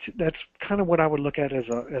 that's kind of what I would look at as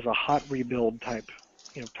a hot rebuild type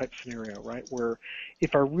type scenario, right? Where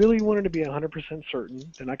if I really wanted to be 100% certain,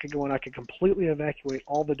 then I could go and I could completely evacuate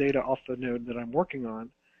all the data off the node that I'm working on,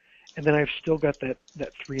 and then I've still got that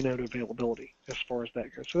 3-node availability as far as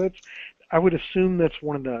that goes. So I would assume that's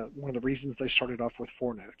one of the reasons they started off with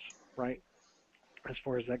 4 nodes, right? As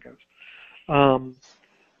far as that goes.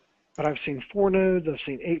 But I've seen 4 nodes, I've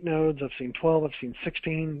seen 8 nodes, I've seen 12, I've seen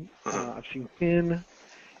 16, I've seen 10.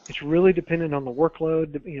 It's really dependent on the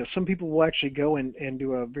workload. Some people will actually go and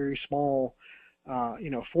do a very small,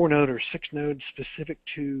 4-node or 6-node specific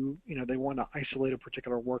to, they want to isolate a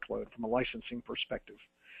particular workload from a licensing perspective,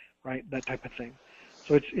 right? That type of thing.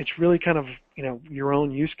 So it's really kind of, your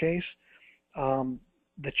own use case.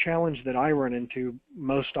 The challenge that I run into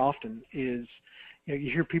most often is,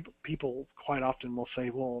 you hear people quite often will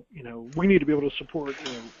say, well, we need to be able to support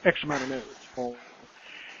X amount of nodes. Well,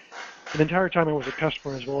 the entire time I was a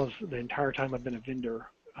customer, as well as the entire time I've been a vendor,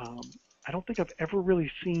 I don't think I've ever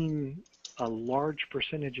really seen a large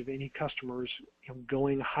percentage of any customers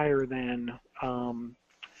going higher than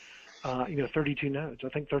 32 nodes. I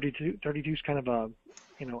think 32 is kind of a,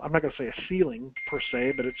 I'm not going to say a ceiling per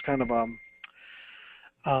se, but it's kind of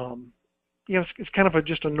it's kind of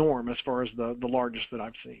just a norm as far as the largest that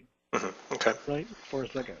I've seen. Okay. Right, as far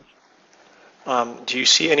as that goes. Do you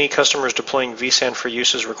see any customers deploying vSAN for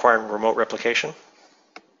uses requiring remote replication?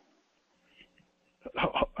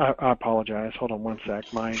 I apologize. Hold on one sec.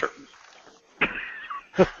 Sure.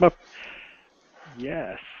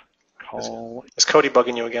 Yes. Call. Is Cody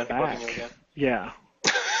bugging you again? Back. Yeah.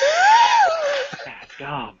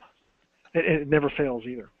 Dumb. It never fails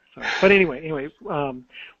either. So, but anyway, what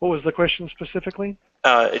was the question specifically?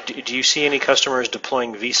 Do you see any customers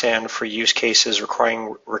deploying vSAN for use cases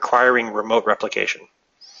requiring remote replication?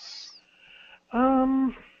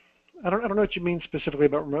 I don't know what you mean specifically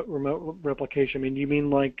about remote replication. I mean, do you mean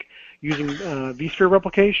like using vSphere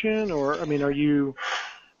replication, or are you?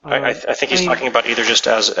 I think he's talking about either just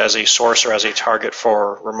as a source or as a target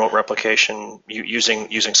for remote replication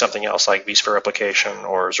using something else like vSphere replication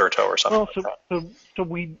or Zerto or something. Well, so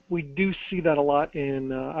we do see that a lot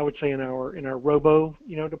in I would say in our robo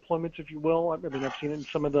deployments, if you will. I've seen it in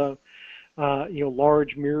some of the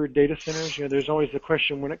large mirrored data centers. There's always the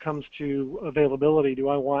question when it comes to availability. Do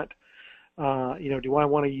I want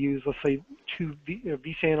to use, let's say,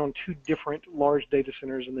 vSAN on 2 different large data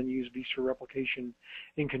centers and then use vSphere replication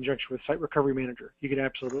in conjunction with Site Recovery Manager? You could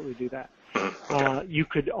absolutely do that. Okay. You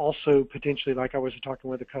could also potentially, like I was talking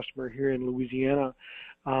with a customer here in Louisiana,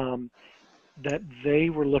 that they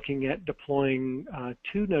were looking at deploying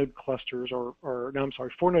 2-node clusters, or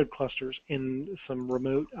 4-node clusters in some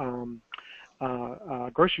remote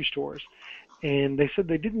grocery stores. And they said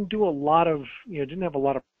they didn't do a lot of, didn't have a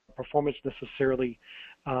lot of performance necessarily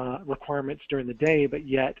requirements during the day, but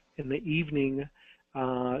yet in the evening,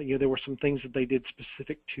 there were some things that they did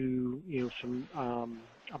specific to, some, I'm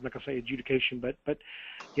not going to say adjudication, but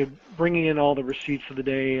bringing in all the receipts of the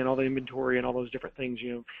day and all the inventory and all those different things.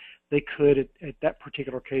 They could in that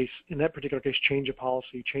particular case, change a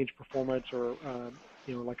policy, change performance, or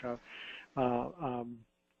like a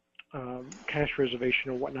cache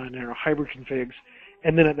reservation or whatnot in our hybrid configs,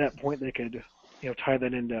 and then at that point they could tie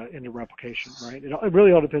that into replication, right? It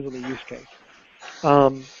really all depends on the use case.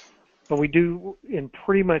 But we do, in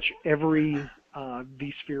pretty much every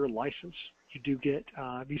vSphere license, you do get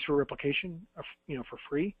vSphere replication, for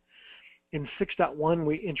free. In 6.1,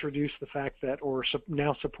 we introduced the fact that, or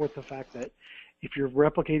now support the fact that, if you're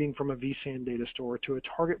replicating from a vSAN data store to a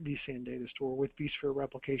target vSAN data store with vSphere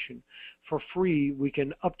replication, for free, we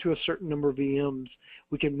can, up to a certain number of VMs,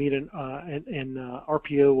 we can meet an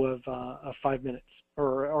RPO of 5 minutes,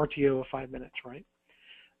 or RTO of 5 minutes, right?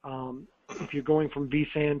 If you're going from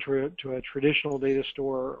vSAN to a traditional data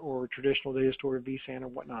store or traditional data store vSAN or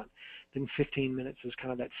whatnot, then 15 minutes is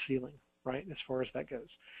kind of that ceiling, right, as far as that goes.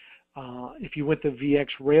 If you went the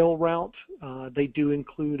VxRail route, they do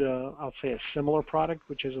include, I'll say, a similar product,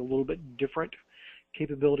 which has a little bit different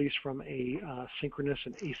capabilities from a synchronous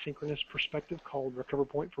and asynchronous perspective, called Recover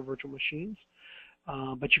Point for Virtual Machines.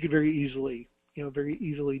 But you could very easily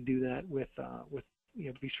do that with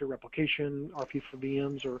vSphere replication, RP for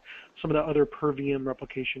VMs, or some of the other per VM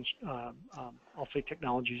replications, I'll say,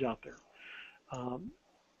 technologies out there.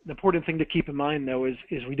 The important thing to keep in mind, though,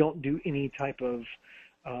 is we don't do any type of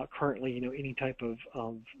currently, any type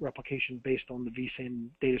of replication based on the vSAN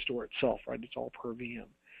data store itself, right? It's all per VM.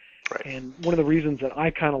 Right. And one of the reasons that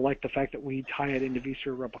I kind of like the fact that we tie it into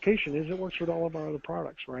vSphere replication is it works with all of our other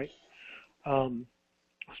products, right?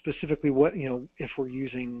 Specifically, if we're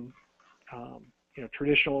using,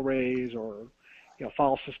 traditional arrays, or,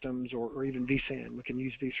 file systems or even vSAN. We can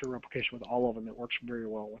use vSphere replication with all of them. It works very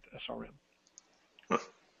well with SRM.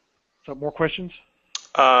 So more questions?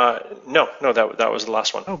 No, that was the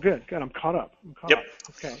last one. Oh, good. I'm caught up. Yep.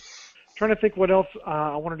 Okay. Trying to think what else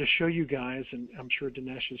I wanted to show you guys, and I'm sure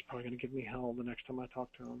Dinesh is probably going to give me hell the next time I talk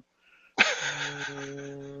to him.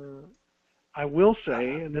 I will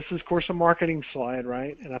say, and this is, of course, a marketing slide,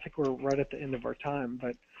 right? And I think we're right at the end of our time,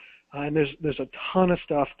 but and there's a ton of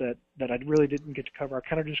stuff that I really didn't get to cover. I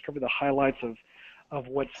kind of just covered the highlights of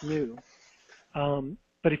what's new.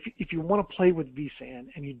 But if you want to play with vSAN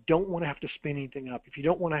and you don't want to have to spin anything up, if you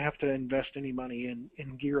don't want to have to invest any money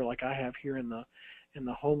in gear like I have here in the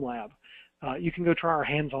home lab, you can go try our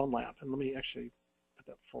hands-on lab. And let me actually put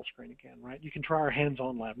that full screen again, right? You can try our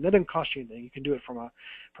hands-on lab. And that doesn't cost you anything. You can do it from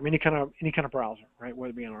any kind of browser, right?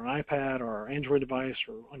 Whether it be on an iPad or Android device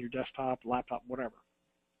or on your desktop, laptop, whatever.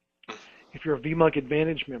 If you're a vMug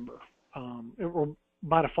Advantage member, or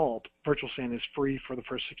by default, VirtualSAN is free for the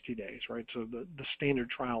first 60 days, right? So the standard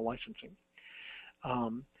trial licensing.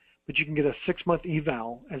 But you can get a 6-month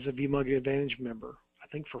eval as a vMug Advantage member, I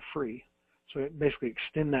think for free. So it basically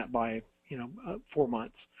extend that by 4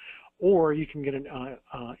 months. Or you can get an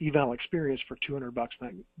eval experience for $200, and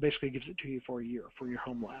that basically gives it to you for a year for your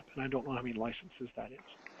home lab. And I don't know how many licenses that is.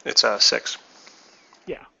 It's 6.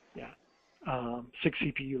 Yeah. 6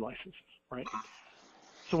 CPU licenses, right?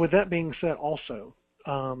 So with that being said, also,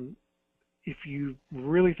 if you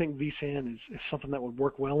really think vSAN is something that would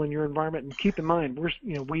work well in your environment, and keep in mind,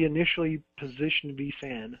 we initially positioned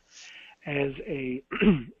vSAN as a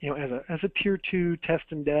as a tier 2 test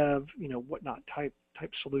and dev, whatnot type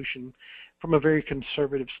solution from a very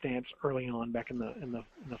conservative stance early on back in the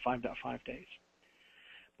 5.5 days.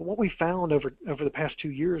 But what we found over the past 2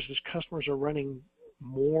 years is customers are running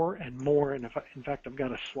more and more, and in fact I've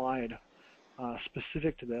got a slide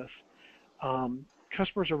specific to this.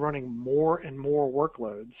 Customers are running more and more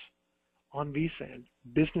workloads on vSAN,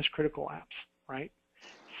 business critical apps, right?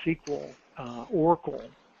 SQL, Oracle,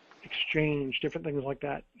 Exchange, different things like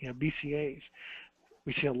that, BCAs.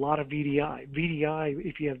 We see a lot of VDI. VDI,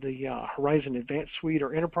 if you have the Horizon Advanced Suite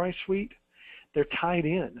or Enterprise Suite, they're tied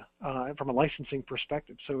in from a licensing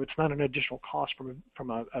perspective, so it's not an additional cost from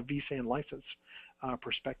a vSAN license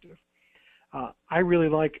perspective. I really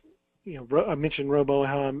like, I mentioned Robo,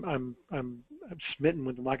 how I'm smitten,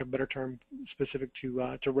 with lack of a better term, specific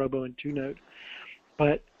to Robo and 2Node,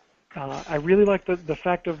 but I really like the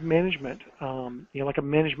fact of management, like a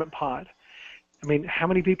management pod. I mean, how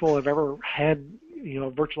many people have ever had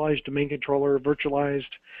a virtualized domain controller, virtualized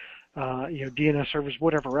DNS servers,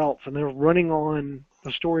 whatever else, and they're running on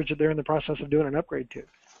the storage that they're in the process of doing an upgrade to,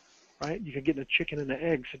 right? You could get in a chicken and an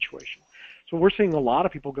egg situation. So we're seeing a lot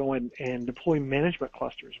of people go in and deploy management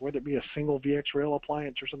clusters, whether it be a single VxRail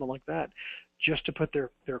appliance or something like that, just to put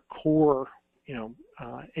their core,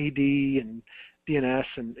 AD and DNS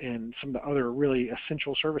and some of the other really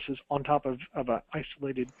essential services on top of an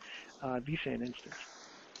isolated vSAN instance.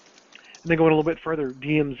 And then going a little bit further,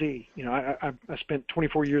 DMZ. I spent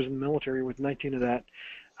 24 years in the military with 19 of that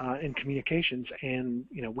in communications, and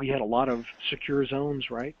we had a lot of secure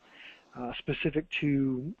zones, right? Specific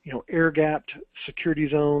to air-gapped security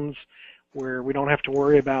zones where we don't have to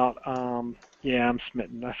worry about. Yeah, I'm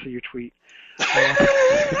smitten. I see your tweet.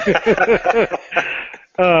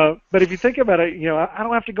 But if you think about it, I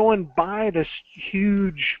don't have to go and buy this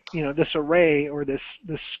huge, this array or this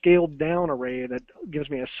scaled down array that gives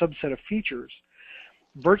me a subset of features.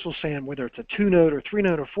 VirtualSAN, whether it's a 2-node or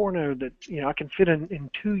 3-node or 4-node, that I can fit in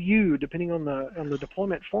 2U depending on the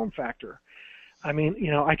deployment form factor. I mean,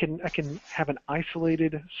 I can have an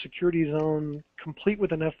isolated security zone complete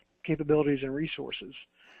with enough capabilities and resources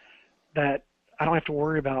that I don't have to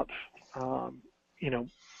worry about,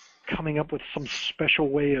 coming up with some special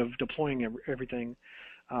way of deploying everything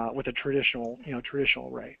with a traditional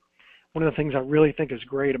array. One of the things I really think is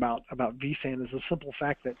great about vSAN is the simple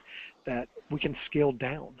fact that we can scale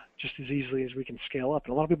down just as easily as we can scale up.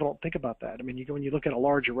 And a lot of people don't think about that. I mean, you go and you look at a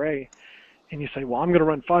large array and you say, well, I'm going to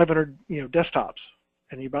run 500 desktops,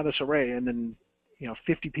 and you buy this array and then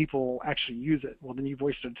 50 people actually use it. Well, then you've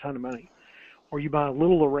wasted a ton of money. Or you buy a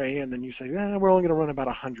little array and then you say, we're only going to run about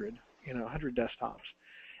 100 desktops.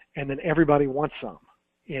 And then everybody wants some.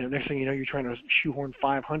 Next thing you know, you're trying to shoehorn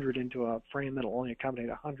 500 into a frame that'll only accommodate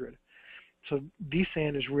 100. So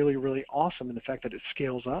vSAN is really, really awesome in the fact that it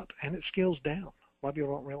scales up and it scales down. A lot of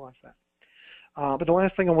people don't realize that. But the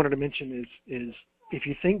last thing I wanted to mention is if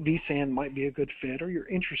you think vSAN might be a good fit, or you're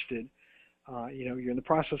interested, you're in the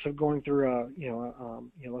process of going through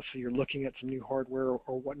let's say you're looking at some new hardware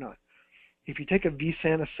or whatnot. if you take a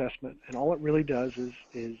vSAN assessment, and all it really does is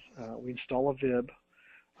we install a VIB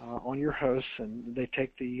on your hosts, and they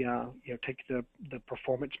take the take the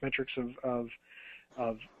performance metrics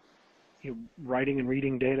of writing and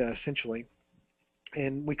reading data essentially,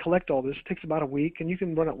 and we collect all this. It takes about a week, and you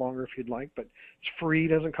can run it longer if you'd like, but it's free,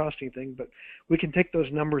 doesn't cost anything. But we can take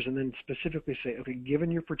those numbers and then specifically say, okay, given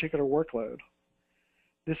your particular workload,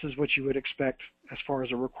 this is what you would expect as far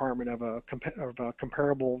as a requirement of a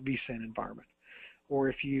comparable vSAN environment. Or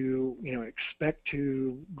if you expect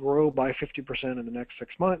to grow by 50% in the next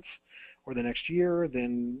 6 months or the next year,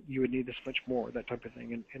 then you would need this much more, that type of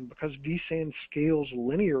thing. And because vSAN scales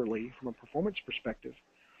linearly from a performance perspective,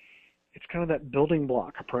 it's kind of that building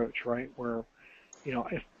block approach, right? Where,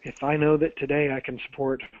 if I know that today I can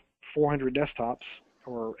support 400 desktops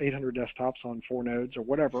or 800 desktops on 4 nodes or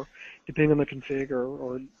whatever, depending on the config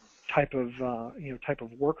or type of type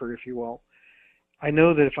of worker, if you will, I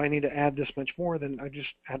know that if I need to add this much more, then I just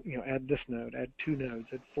add this node, add 2 nodes,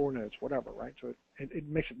 add 4 nodes, whatever, right? So it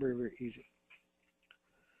makes it very, very easy.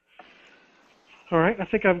 All right, I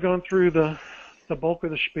think I've gone through the bulk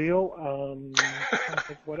of the spiel. I'm trying to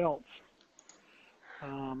think what else.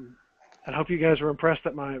 I hope you guys were impressed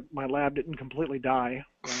that my lab didn't completely die.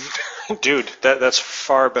 Right? Dude, that's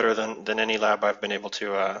far better than any lab I've been able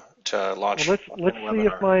to launch. Well, let's see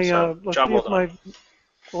if my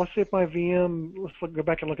let's see if my VM. Go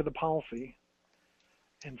back and look at the policy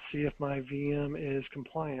and see if my VM is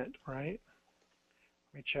compliant. Right?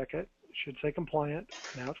 Let me check it. It should say compliant.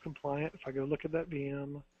 Now it's compliant. If I go look at that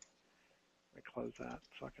VM, let me close that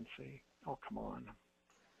so I can see. Oh, come on.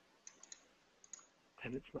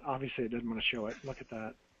 And it's obviously it doesn't want to show it. Look at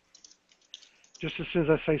that. Just as soon as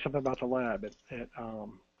I say something about the lab, it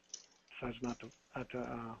decides not to.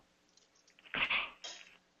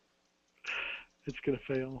 It's gonna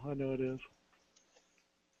fail. I know it is.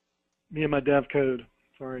 Me and my dev code.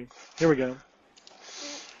 Sorry. Here we go.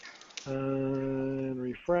 And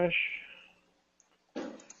refresh.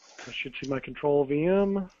 I should see my control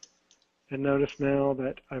VM, and notice now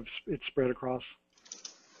that it's spread across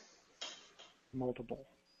multiple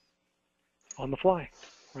on the fly,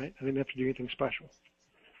 right? I didn't have to do anything special.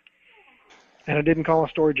 And I didn't call a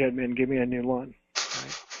storage admin and give me a new LUN.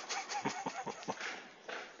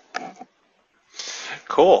 Right?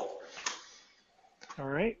 Cool. All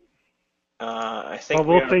right. I think I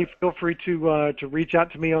will say feel free to reach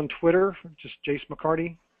out to me on Twitter, just Jace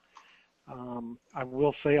McCarty. I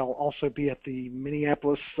will say I'll also be at the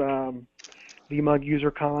Minneapolis VMUG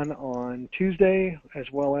UserCon on Tuesday,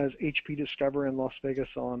 as well as HP Discover in Las Vegas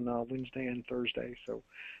on Wednesday and Thursday. So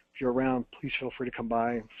if you're around, please feel free to come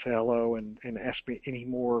by, say hello, and ask me any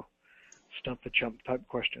more stump the chump type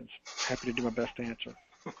questions. Happy to do my best to answer.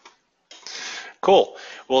 Cool.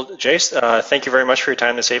 Well, Jace, thank you very much for your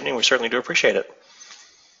time this evening. We certainly do appreciate it.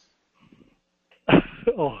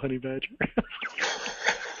 Oh, honey badger.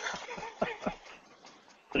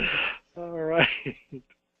 All right.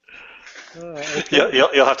 Okay.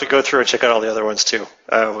 You'll have to go through and check out all the other ones too.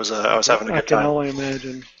 I was having a good time. I can only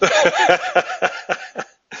imagine. I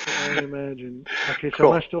can only imagine. Okay, so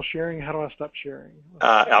cool. Am I still sharing? How do I stop sharing?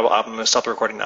 I'm going to stop the recording now.